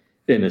anybody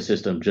in the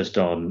system just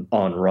on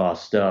raw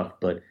stuff.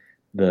 But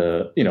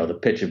the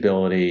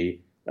pitchability,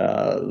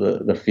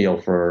 the feel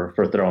for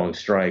throwing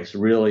strikes,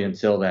 really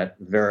until that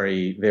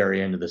very,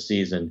 very end of the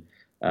season,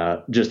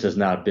 just has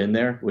not been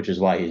there, which is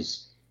why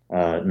he's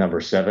number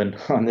 7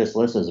 on this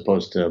list as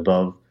opposed to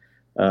above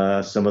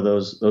some of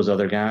those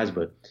other guys.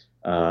 But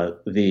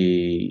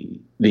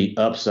the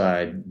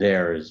upside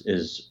there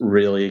is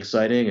really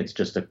exciting. It's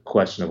just a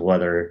question of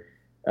whether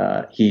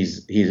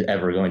he's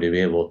ever going to be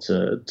able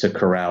to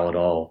corral it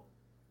all.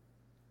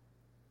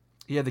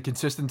 Yeah, the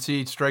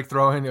consistency, strike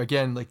throwing,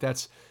 again, like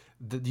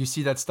you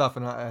see that stuff,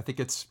 and I think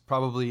it's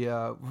probably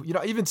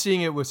even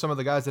seeing it with some of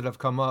the guys that have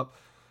come up.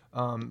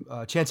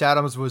 Chance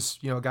Adams was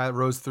a guy that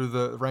rose through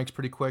the ranks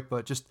pretty quick,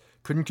 but just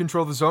couldn't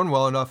control the zone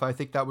well enough. I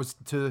think that was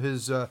to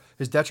his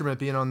detriment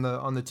being on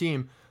the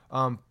team.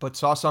 But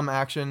saw some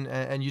action,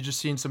 and you just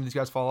seen some of these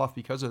guys fall off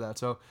because of that.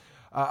 So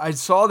I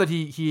saw that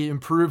he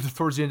improved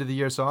towards the end of the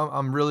year. So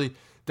I'm really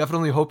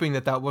definitely hoping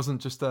that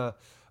wasn't just a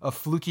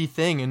fluky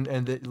thing,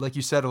 and that, like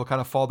you said, it'll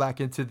kind of fall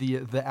back into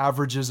the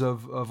averages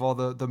of all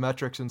the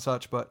metrics and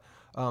such. But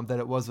that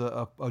it was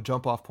a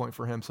jump off point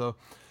for him. So.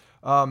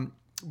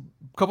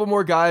 Couple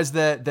more guys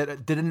that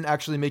didn't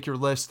actually make your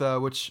list,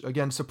 which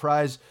again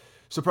surprised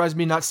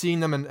me not seeing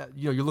them. And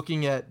you're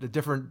looking at the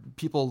different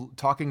people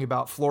talking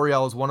about.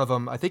 Florial is one of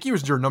them. I think he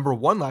was your number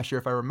 1 last year,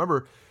 if I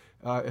remember,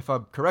 if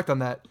I'm correct on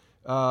that.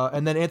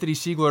 And then Anthony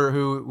Siegler,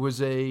 who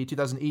was a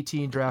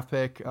 2018 draft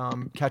pick,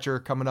 catcher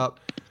coming up.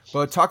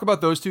 But talk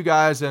about those two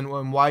guys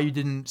and why you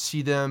didn't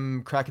see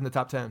them cracking the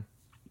top 10.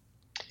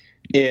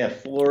 Yeah,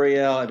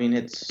 Florial. I mean,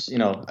 it's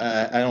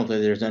I don't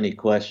think there's any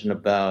question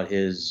about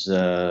his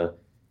raw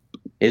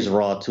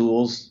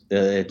tools.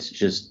 It's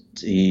just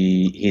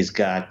he's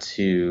got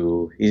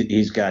to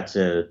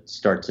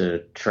start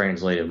to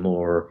translate it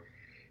more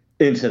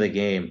into the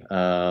game.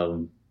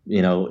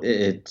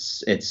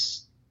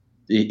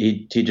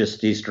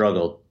 He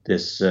struggled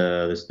this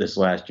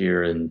last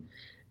year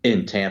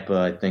in Tampa.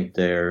 I think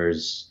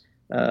there's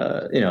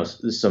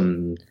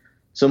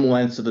some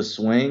length to the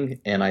swing,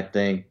 and I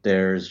think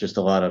there's just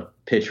a lot of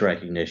pitch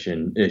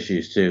recognition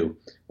issues too.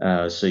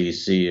 So you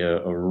see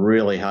a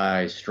really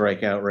high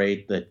strikeout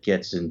rate that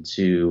gets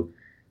into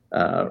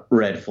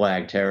red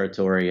flag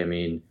territory. I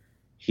mean,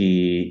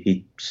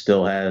 he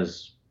still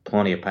has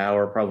plenty of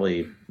power,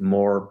 probably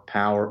more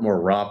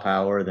raw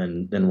power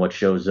than what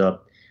shows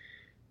up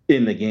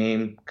in the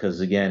game.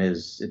 Because again,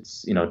 it's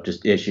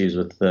just issues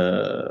with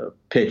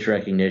pitch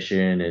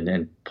recognition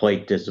and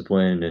plate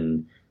discipline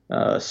and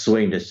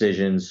swing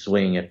decisions,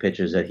 swinging at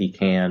pitches that he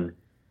can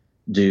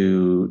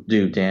do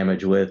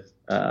damage with.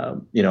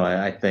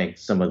 I think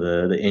some of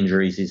the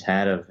injuries he's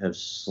had have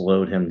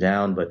slowed him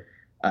down, but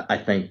I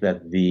think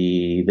that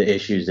the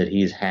issues that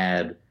he's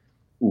had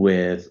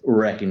with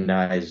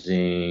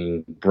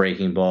recognizing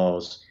breaking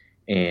balls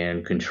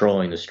and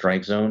controlling the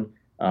strike zone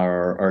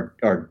are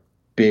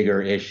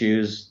bigger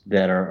issues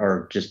that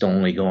are just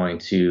only going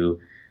to,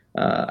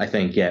 I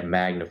think, get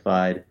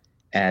magnified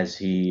as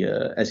he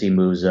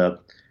moves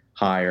up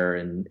higher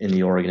in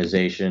the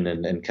organization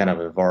and kind of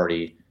have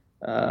already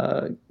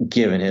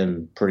given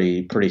him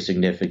pretty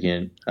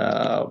significant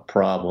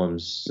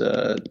problems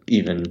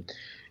even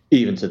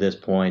to this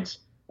point.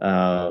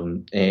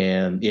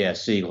 And yeah,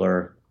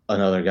 Siegler,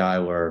 another guy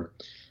where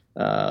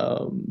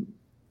coming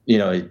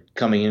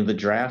into the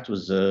draft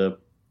was a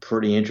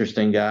pretty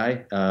interesting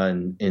guy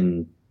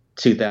in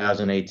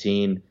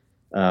 2018.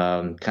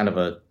 Kind of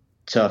a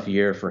tough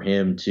year for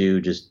him too,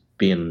 just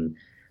being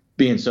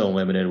so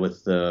limited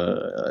with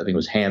I think it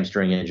was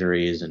hamstring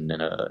injuries and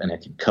a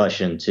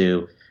concussion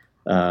too.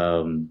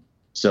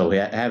 So we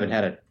haven't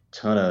had a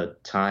ton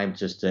of time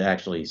just to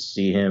actually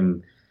see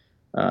him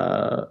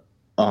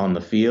on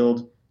the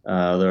field.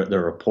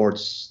 The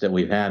reports that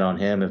we've had on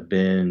him have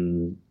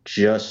been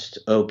just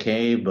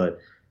okay, but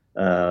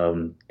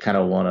kind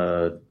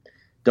of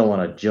don't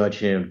want to judge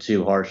him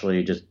too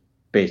harshly just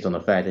based on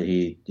the fact that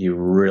he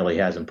really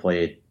hasn't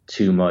played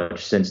too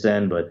much since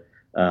then. But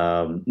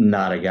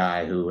not a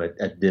guy who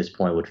at this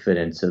point would fit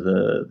into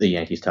the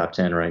Yankees top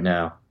 10 right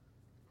now.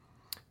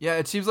 Yeah,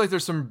 it seems like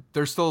there's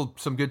still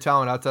some good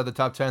talent outside the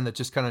top 10 that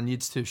just kind of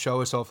needs to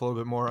show itself a little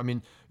bit more. I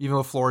mean, even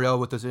with Florial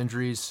with those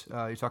injuries,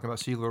 you're talking about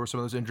Siegler with some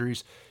of those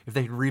injuries, if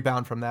they can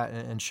rebound from that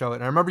and show it.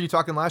 And I remember you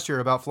talking last year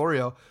about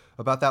Florial,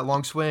 about that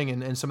long swing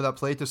and some of that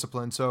plate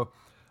discipline. So,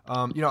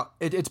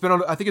 it's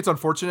been, I think it's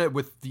unfortunate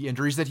with the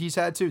injuries that he's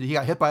had too. He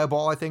got hit by a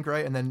ball, I think,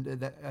 right? And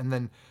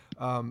then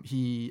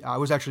I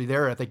was actually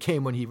there at the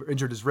game when he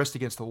injured his wrist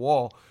against the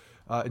wall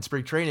in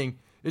spring training.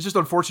 It's just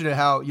unfortunate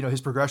how, his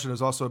progression has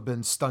also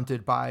been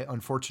stunted by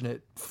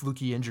unfortunate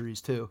fluky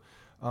injuries too.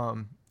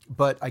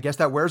 But I guess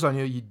that wears on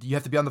you. You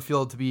have to be on the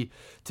field to be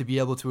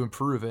able to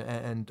improve.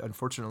 And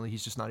unfortunately,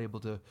 he's just not able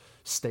to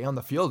stay on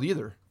the field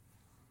either.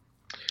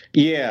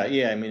 Yeah.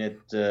 I mean,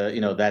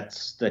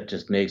 that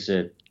just makes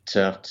it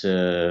tough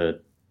to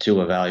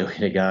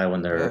evaluate a guy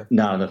when they're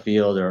not on the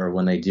field, or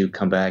when they do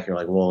come back. You're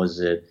like, well, is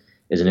an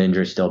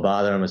injury still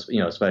bothering them?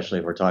 Especially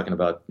if we're talking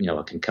about,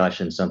 a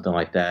concussion, something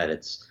like that.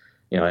 It's,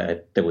 I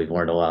think we've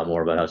learned a lot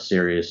more about how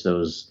serious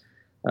those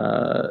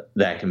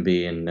that can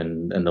be and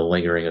the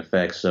lingering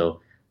effects.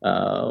 So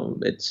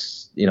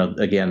it's,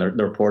 again, the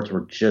reports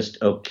were just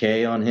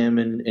okay on him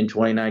in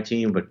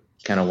 2019, but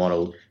kind of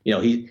want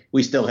to,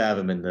 we still have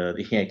him in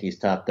the Yankees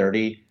top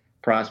 30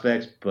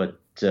 prospects, but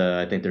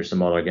I think there's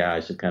some other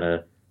guys who kind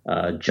of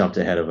jumped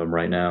ahead of him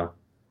right now.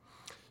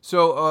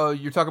 So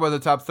you're talking about the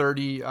top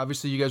 30.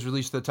 Obviously, you guys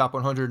released the top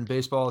 100 in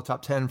baseball, the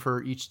top 10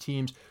 for each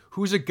team.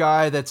 Who's a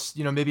guy that's,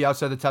 maybe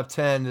outside the top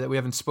 10 that we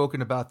haven't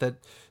spoken about that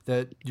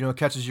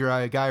catches your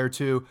eye, a guy or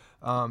two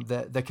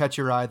that catch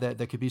your eye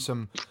that could be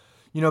some,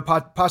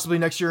 possibly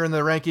next year in the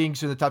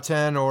rankings in the top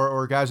 10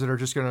 or guys that are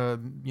just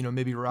going to,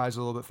 maybe rise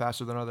a little bit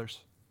faster than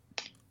others?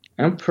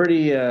 I'm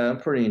pretty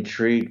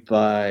intrigued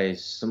by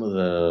some of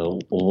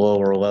the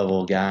lower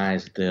level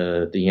guys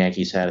the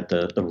Yankees had at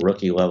the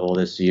rookie level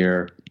this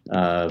year. They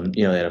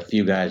had a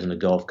few guys in the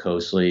Gulf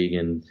Coast League,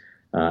 and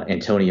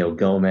Antonio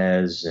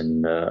Gomez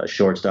and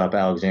shortstop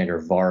Alexander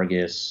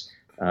Vargas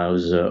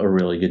was a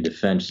really good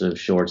defensive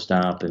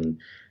shortstop, and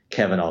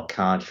Kevin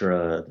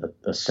Alcantara,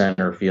 a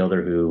center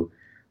fielder who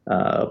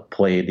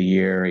played the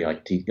year.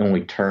 He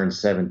only turned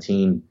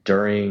 17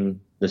 during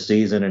the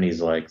season, and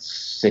he's like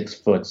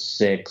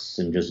 6'6"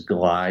 and just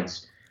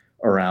glides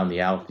around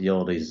the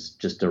outfield. He's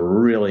just a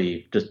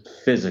really just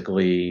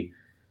physically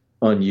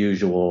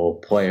unusual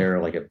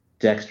player, like a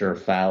Dexter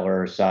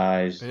Fowler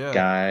sized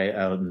guy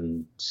out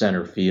in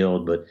center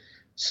field, but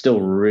still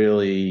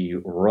really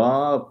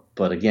raw.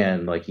 But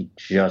again, like he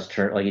just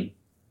turned, like he'd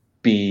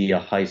be a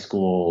high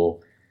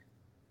school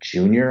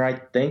junior, I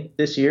think,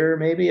 this year,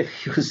 maybe if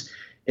he was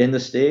in the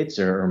States,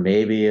 or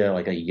maybe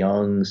like a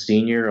young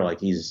senior. Like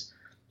he's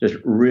just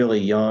really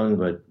young,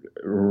 but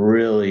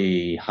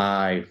really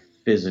high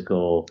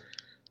physical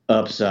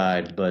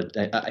upside. But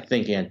I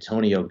think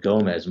Antonio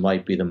Gomez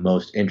might be the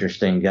most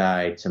interesting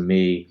guy to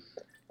me,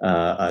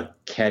 a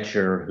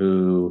catcher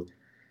who,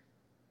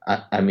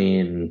 I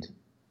mean,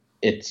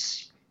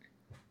 it's,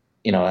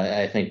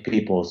 I think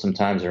people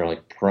sometimes are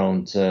like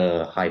prone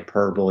to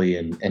hyperbole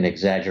and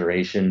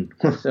exaggeration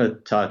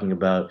talking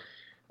about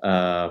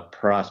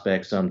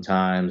prospects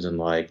sometimes. And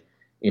like,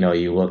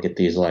 you look at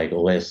these like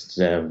lists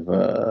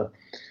of,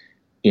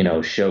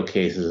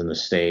 showcases in the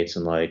States,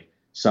 and like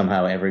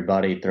somehow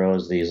everybody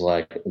throws these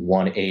like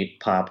 1.8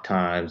 pop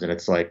times. And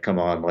it's like, come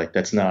on, like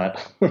that's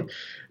not,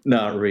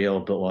 not real.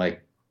 But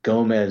like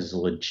Gomez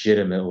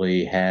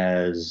legitimately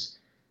has,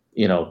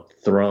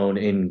 thrown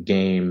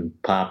in-game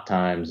pop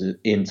times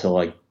into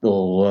like the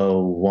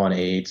low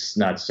 1.8s.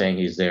 Not saying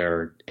he's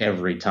there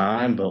every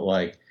time, but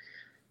like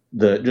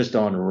just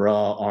on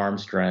raw arm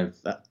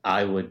strength,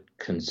 I would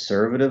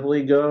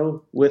conservatively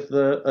go with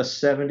a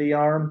 70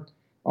 arm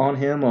on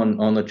him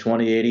on the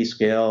 20/80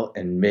 scale.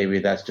 And maybe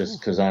that's just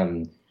because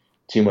I'm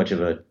too much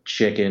of a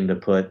chicken to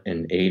put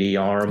an 80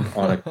 arm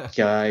on a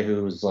guy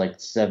who's like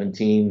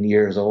 17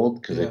 years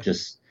old, because it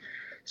just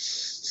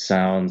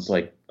sounds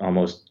like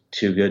almost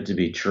too good to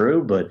be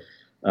true. But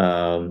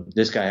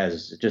this guy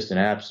has just an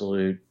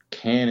absolute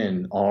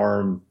cannon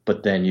arm,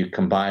 but then you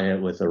combine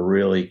it with a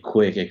really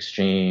quick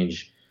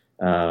exchange,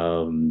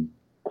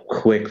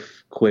 quick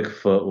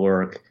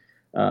footwork.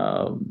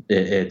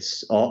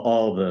 It's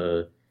all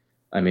the,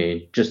 I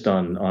mean, just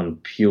on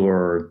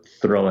pure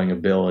throwing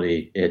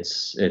ability,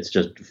 it's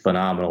just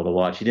phenomenal to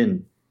watch. He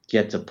didn't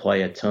get to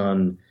play a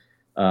ton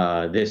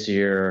this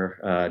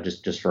year,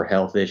 just for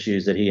health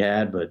issues that he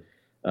had, but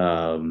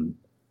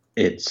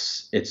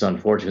it's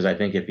unfortunate, because I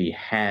think if he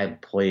had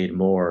played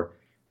more,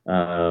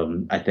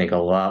 I think a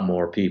lot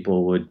more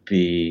people would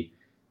be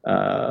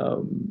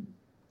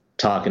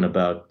talking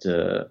about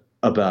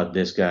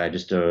this guy.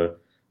 Just a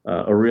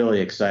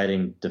really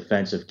exciting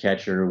defensive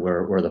catcher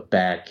where the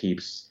bat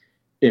keeps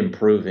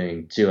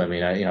improving too. I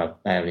mean, I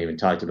haven't even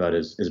talked about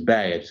his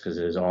baggage, because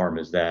his arm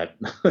is that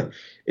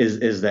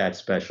is that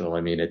special.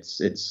 I mean,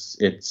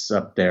 it's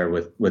up there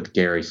with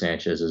Gary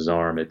Sanchez's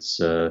arm.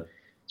 It's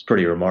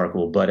pretty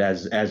remarkable. But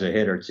as a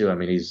hitter too, I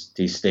mean,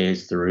 he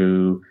stays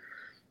through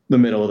the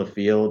middle of the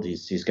field.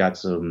 He's got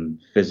some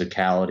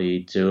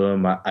physicality to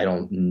him. I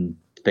don't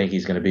think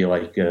he's going to be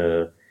like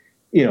a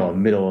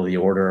middle of the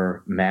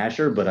order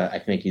masher, but I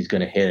think he's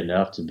going to hit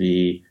enough to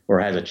be, or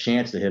has a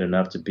chance to hit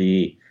enough to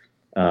be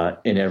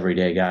an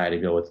everyday guy, to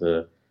go with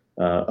a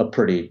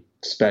pretty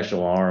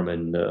special arm,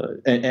 and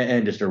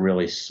just a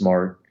really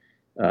smart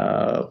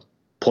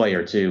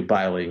player too,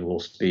 bilingual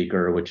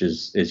speaker, which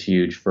is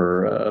huge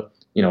for a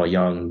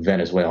young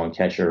Venezuelan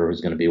catcher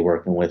who's going to be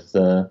working with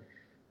both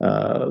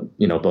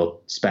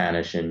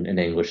Spanish and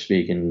English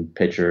speaking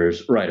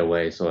pitchers right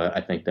away. So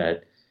I think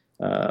that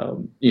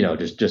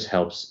just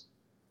helps,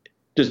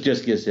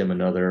 just gives him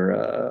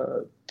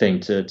another thing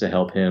to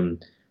help him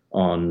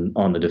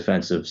on the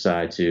defensive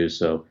side too.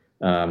 So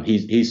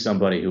he's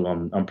somebody who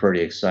I'm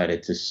pretty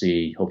excited to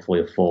see,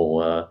 hopefully a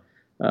full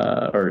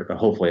or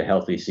hopefully a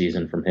healthy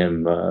season from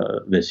him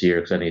this year,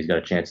 because I think he's got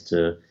a chance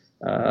to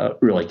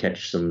really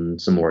catch some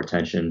more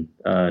attention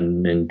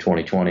in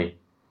 2020.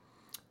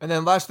 And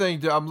then last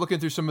thing, I'm looking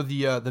through some of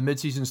the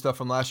midseason stuff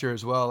from last year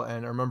as well,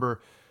 and I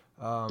remember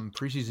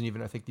preseason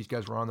even, I think these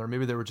guys were on there.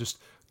 Maybe they were just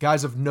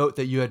guys of note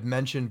that you had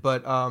mentioned,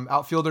 but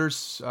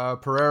outfielders,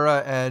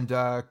 Pereira and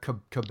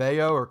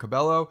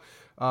Cabello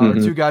are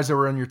two guys that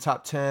were in your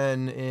top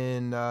 10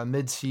 in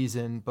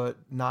midseason, but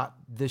not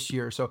this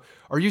year. So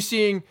are you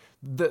seeing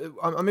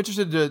I'm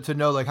interested to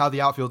know like how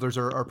the outfielders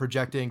are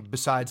projecting,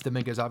 besides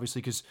Dominguez,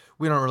 obviously, because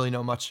we don't really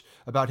know much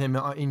about him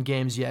in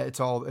games yet. It's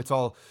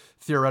all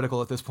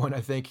theoretical at this point,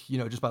 I think,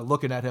 just by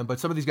looking at him. But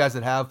some of these guys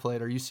that have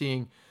played, are you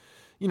seeing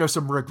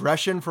some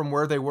regression from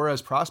where they were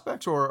as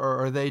prospects, or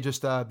are they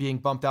just being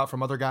bumped out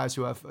from other guys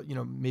who have,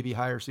 maybe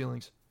higher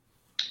ceilings?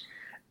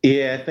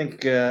 Yeah, I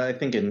think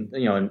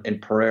in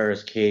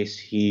Pereira's case,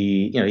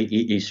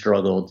 he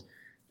struggled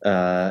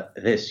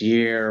this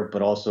year,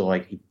 but also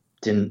like he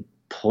didn't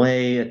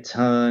play a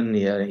ton.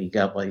 Yeah, he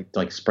got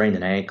like sprained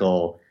an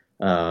ankle.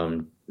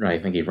 I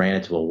think he ran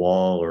into a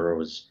wall or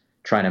was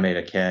trying to make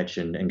a catch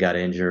and got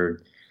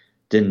injured.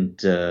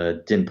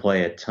 Didn't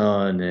play a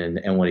ton,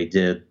 and when he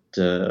did,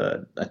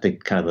 I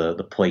think kind of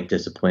the plate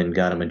discipline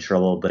got him in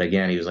trouble. But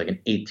again, he was like an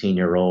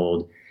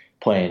 18-year-old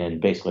playing in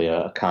basically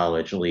a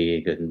college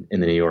league in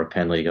the New York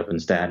Penn League up in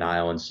Staten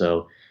Island.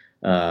 So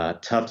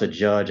tough to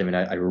judge. I mean,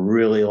 I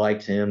really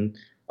liked him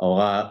a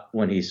lot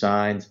when he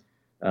signed,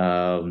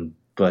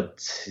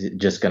 but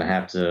just going to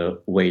have to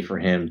wait for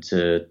him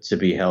to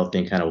be healthy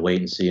and kind of wait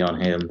and see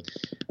on him.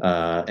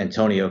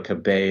 Antonio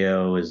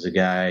Cabello is a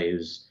guy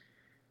who's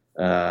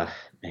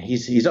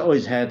he's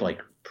always had like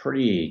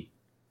pretty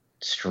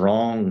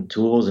strong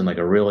tools and like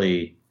a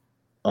really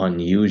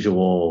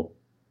unusual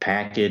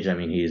package. I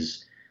mean,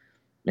 he's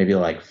maybe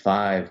like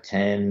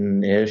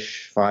 5'10"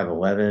 ish,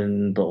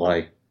 5'11", but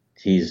like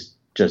he's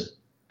just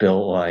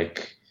built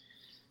like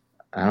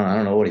I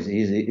don't know what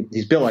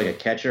he's built like a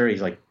catcher.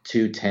 He's like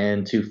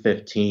 210,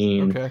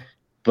 215. Okay.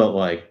 But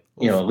like,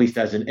 at least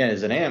as an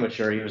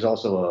amateur, he was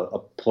also a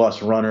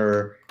plus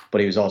runner,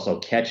 but he was also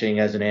catching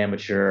as an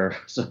amateur.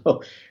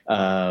 So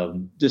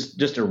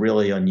just a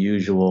really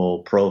unusual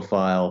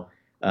profile.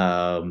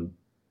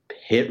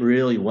 Hit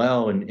really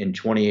well in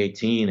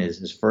 2018 is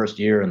his first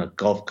year in the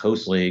Gulf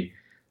Coast League,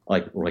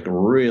 like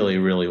really,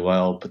 really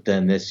well. But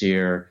then this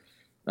year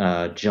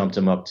jumped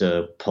him up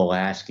to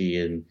Pulaski,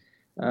 and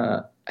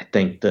I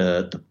think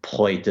the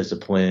plate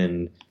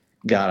discipline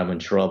got him in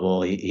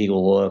trouble. He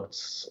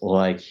looked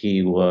like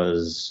he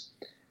was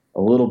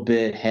a little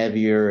bit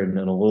heavier and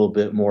a little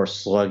bit more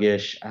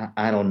sluggish.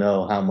 I don't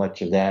know how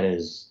much of that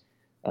is,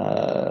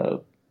 a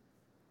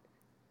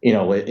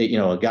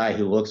guy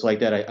who looks like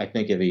that. I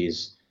think if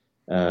he's,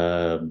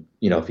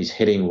 if he's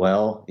hitting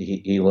well,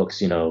 he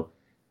looks, you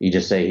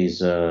just say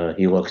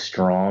he looks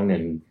strong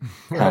and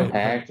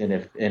compact.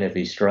 Right. And if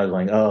he's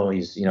struggling,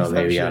 he's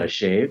maybe out of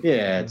shape.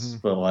 Yeah, it's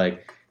but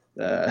like.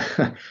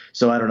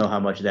 So I don't know how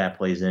much that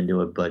plays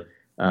into it, but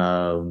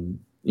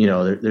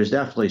there's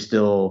definitely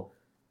still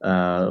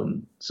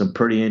some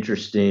pretty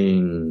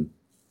interesting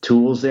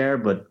tools there,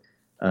 but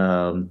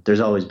there's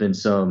always been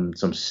some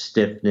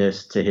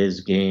stiffness to his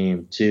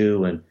game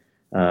too, and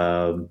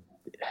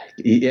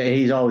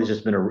he's always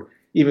just been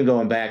even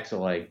going back to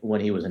like when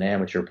he was an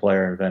amateur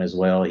player in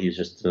Venezuela, he was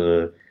just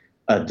a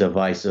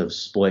divisive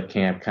split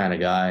camp kind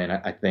of guy, and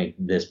I think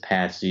this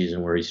past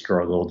season where he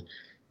struggled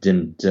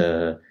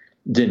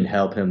didn't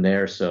help him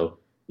there. So,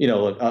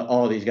 look,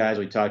 all these guys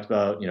we talked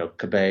about,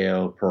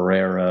 Cabello,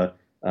 Pereira,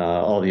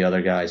 all the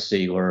other guys,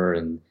 Siegler,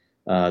 and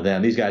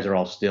then these guys are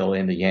all still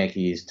in the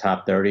Yankees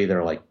top 30.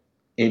 They're like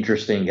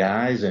interesting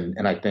guys.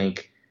 And I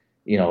think,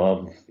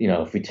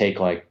 if we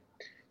take like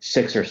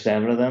 6 or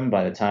 7 of them,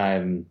 by the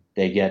time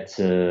they get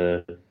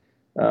to,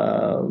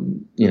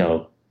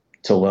 to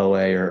low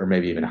A or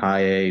maybe even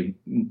high A,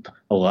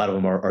 a lot of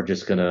them are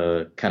just going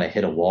to kind of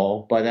hit a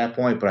wall by that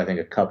point. But I think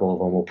a couple of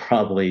them will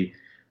probably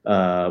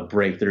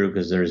break through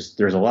because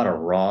there's a lot of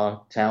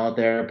raw talent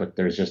there, but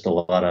there's just a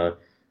lot of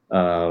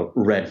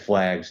red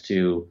flags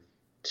for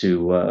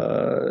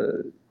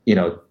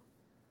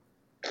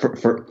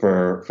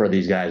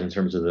these guys in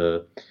terms of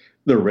the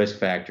risk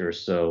factors.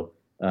 So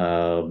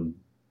and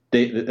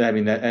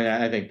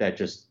I think that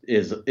just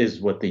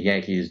is what the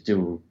Yankees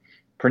do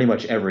pretty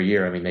much every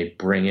year. I mean, they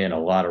bring in a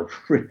lot of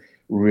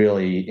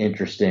really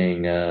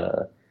interesting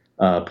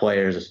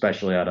players,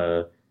 especially out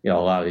of a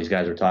lot of these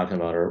guys we're talking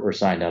about are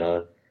signed out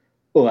of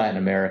Latin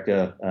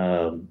America,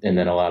 and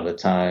then a lot of the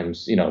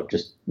times,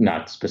 just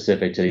not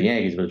specific to the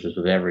Yankees, but just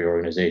with every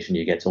organization,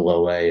 you get to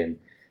low A, and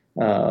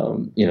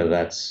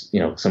that's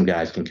some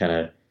guys can kind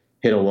of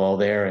hit a wall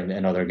there,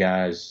 and other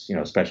guys,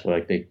 especially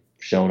like they've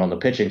shown on the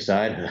pitching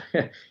side,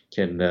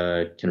 can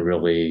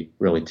really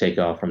take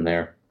off from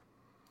there.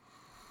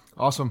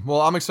 Awesome.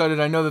 Well, I'm excited.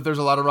 I know that there's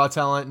a lot of raw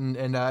talent,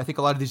 and I think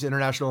a lot of these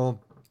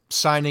international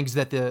signings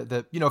that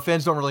the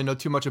fans don't really know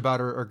too much about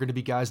are going to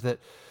be guys that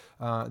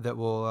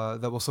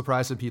will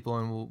surprise some people,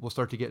 and we'll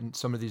start to get in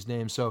some of these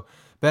names. So,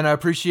 Ben, I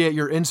appreciate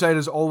your insight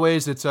as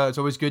always. It's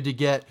always good to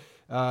get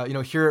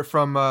hear it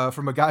from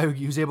a guy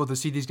who's able to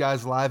see these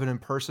guys live and in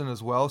person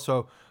as well.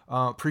 So,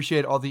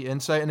 appreciate all the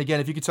insight. And again,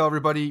 if you could tell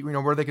everybody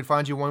where they could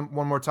find you one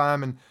more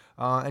time, and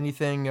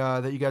anything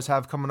that you guys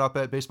have coming up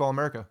at Baseball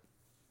America.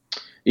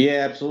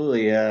 Yeah,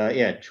 absolutely.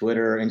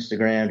 Twitter,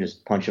 Instagram,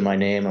 just punch in my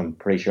name. I'm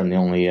pretty sure I'm the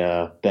only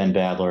Ben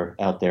Badler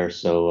out there,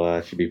 so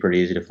it should be pretty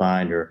easy to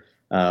find. Or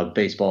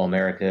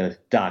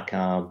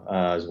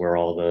baseballamerica.com is where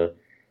all the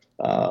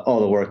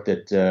work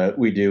that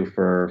we do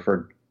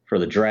for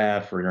the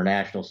draft, for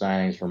international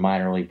signings, for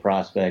minor league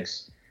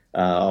prospects,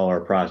 all our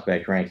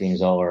prospect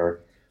rankings, all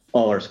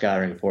our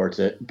scouting reports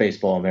at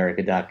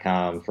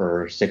baseballamerica.com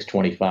for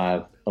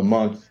 $6.25 a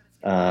month.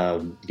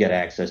 Get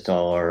access to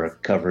all our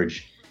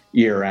coverage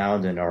year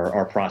round, and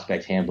our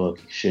prospect handbook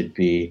should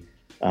be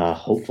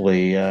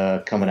hopefully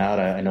coming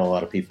out. I know a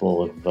lot of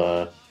people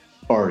have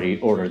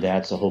already ordered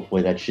that, so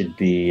hopefully that should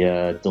be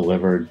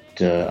delivered,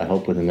 I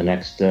hope, within the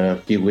next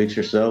few weeks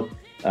or so.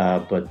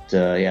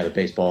 The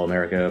Baseball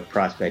America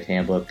Prospect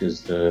Handbook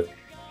is the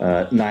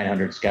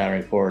 900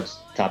 scouting reports,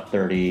 top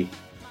 30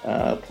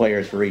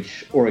 players for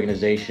each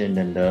organization,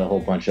 and a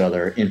whole bunch of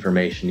other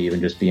information,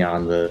 even just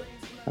beyond the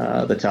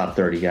top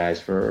 30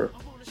 guys for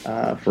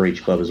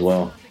each club as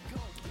well.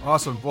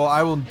 Awesome. Well,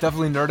 I will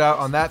definitely nerd out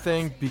on that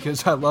thing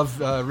because I love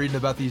reading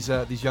about these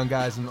young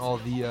guys and all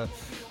the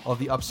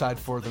upside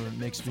for them. It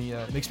makes me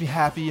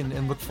happy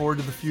and look forward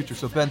to the future.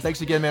 So, Ben,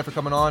 thanks again, man, for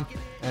coming on,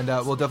 and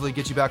we'll definitely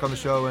get you back on the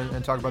show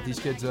and talk about these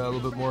kids a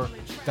little bit more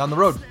down the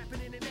road.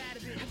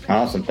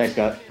 Awesome. Thanks,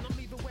 Scott.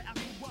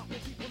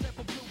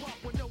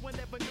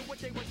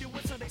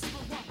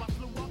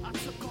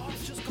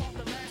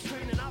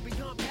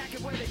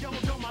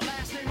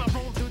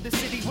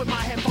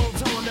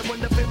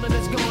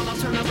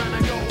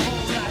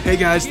 Hey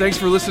guys, thanks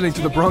for listening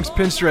to the Bronx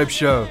Pinstripe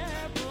Show.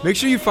 Make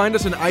sure you find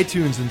us on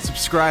iTunes and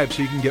subscribe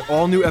so you can get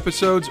all new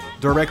episodes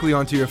directly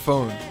onto your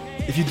phone.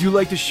 If you do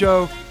like the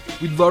show,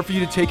 we'd love for you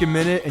to take a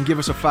minute and give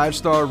us a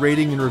 5-star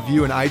rating and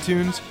review in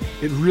iTunes.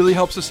 It really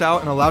helps us out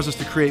and allows us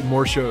to create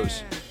more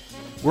shows.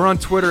 We're on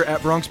Twitter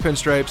at Bronx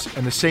Pinstripes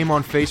and the same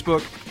on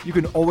Facebook. You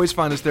can always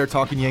find us there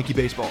talking Yankee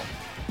baseball.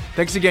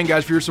 Thanks again,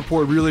 guys, for your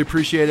support. Really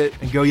appreciate it,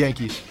 and go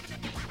Yankees.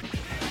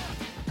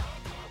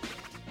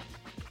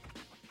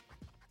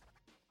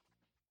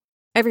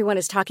 Everyone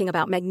is talking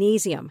about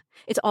magnesium.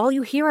 It's all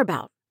you hear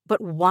about. But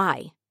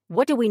why?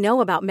 What do we know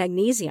about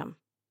magnesium?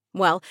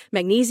 Well,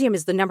 magnesium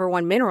is the number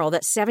one mineral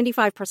that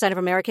 75% of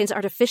Americans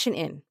are deficient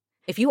in.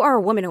 If you are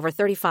a woman over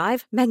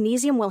 35,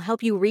 magnesium will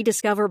help you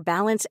rediscover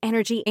balance,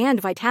 energy, and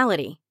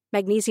vitality.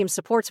 Magnesium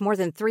supports more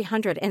than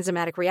 300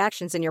 enzymatic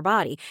reactions in your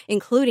body,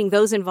 including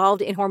those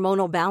involved in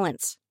hormonal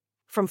balance.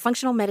 From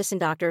functional medicine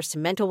doctors to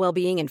mental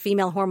well-being and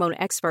female hormone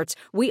experts,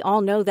 we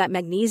all know that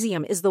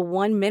magnesium is the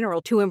one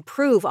mineral to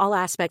improve all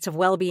aspects of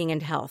well-being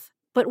and health.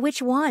 But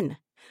which one?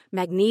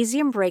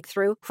 Magnesium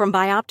Breakthrough from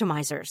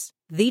Bioptimizers,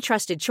 the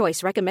trusted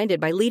choice recommended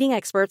by leading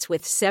experts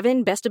with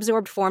 7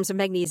 best-absorbed forms of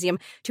magnesium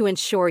to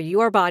ensure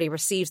your body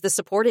receives the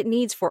support it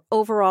needs for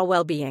overall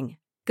well-being.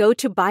 Go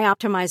to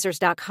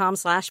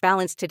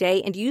bioptimizers.com/balance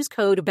today and use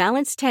code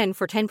BALANCE10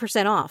 for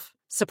 10% off.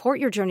 Support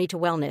your journey to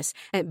wellness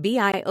at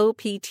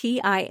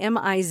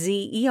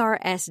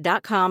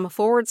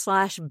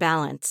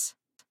bioptimizers.com/balance.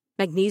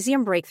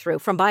 Magnesium Breakthrough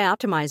from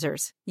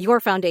Bioptimizers, your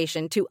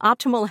foundation to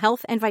optimal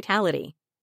health and vitality.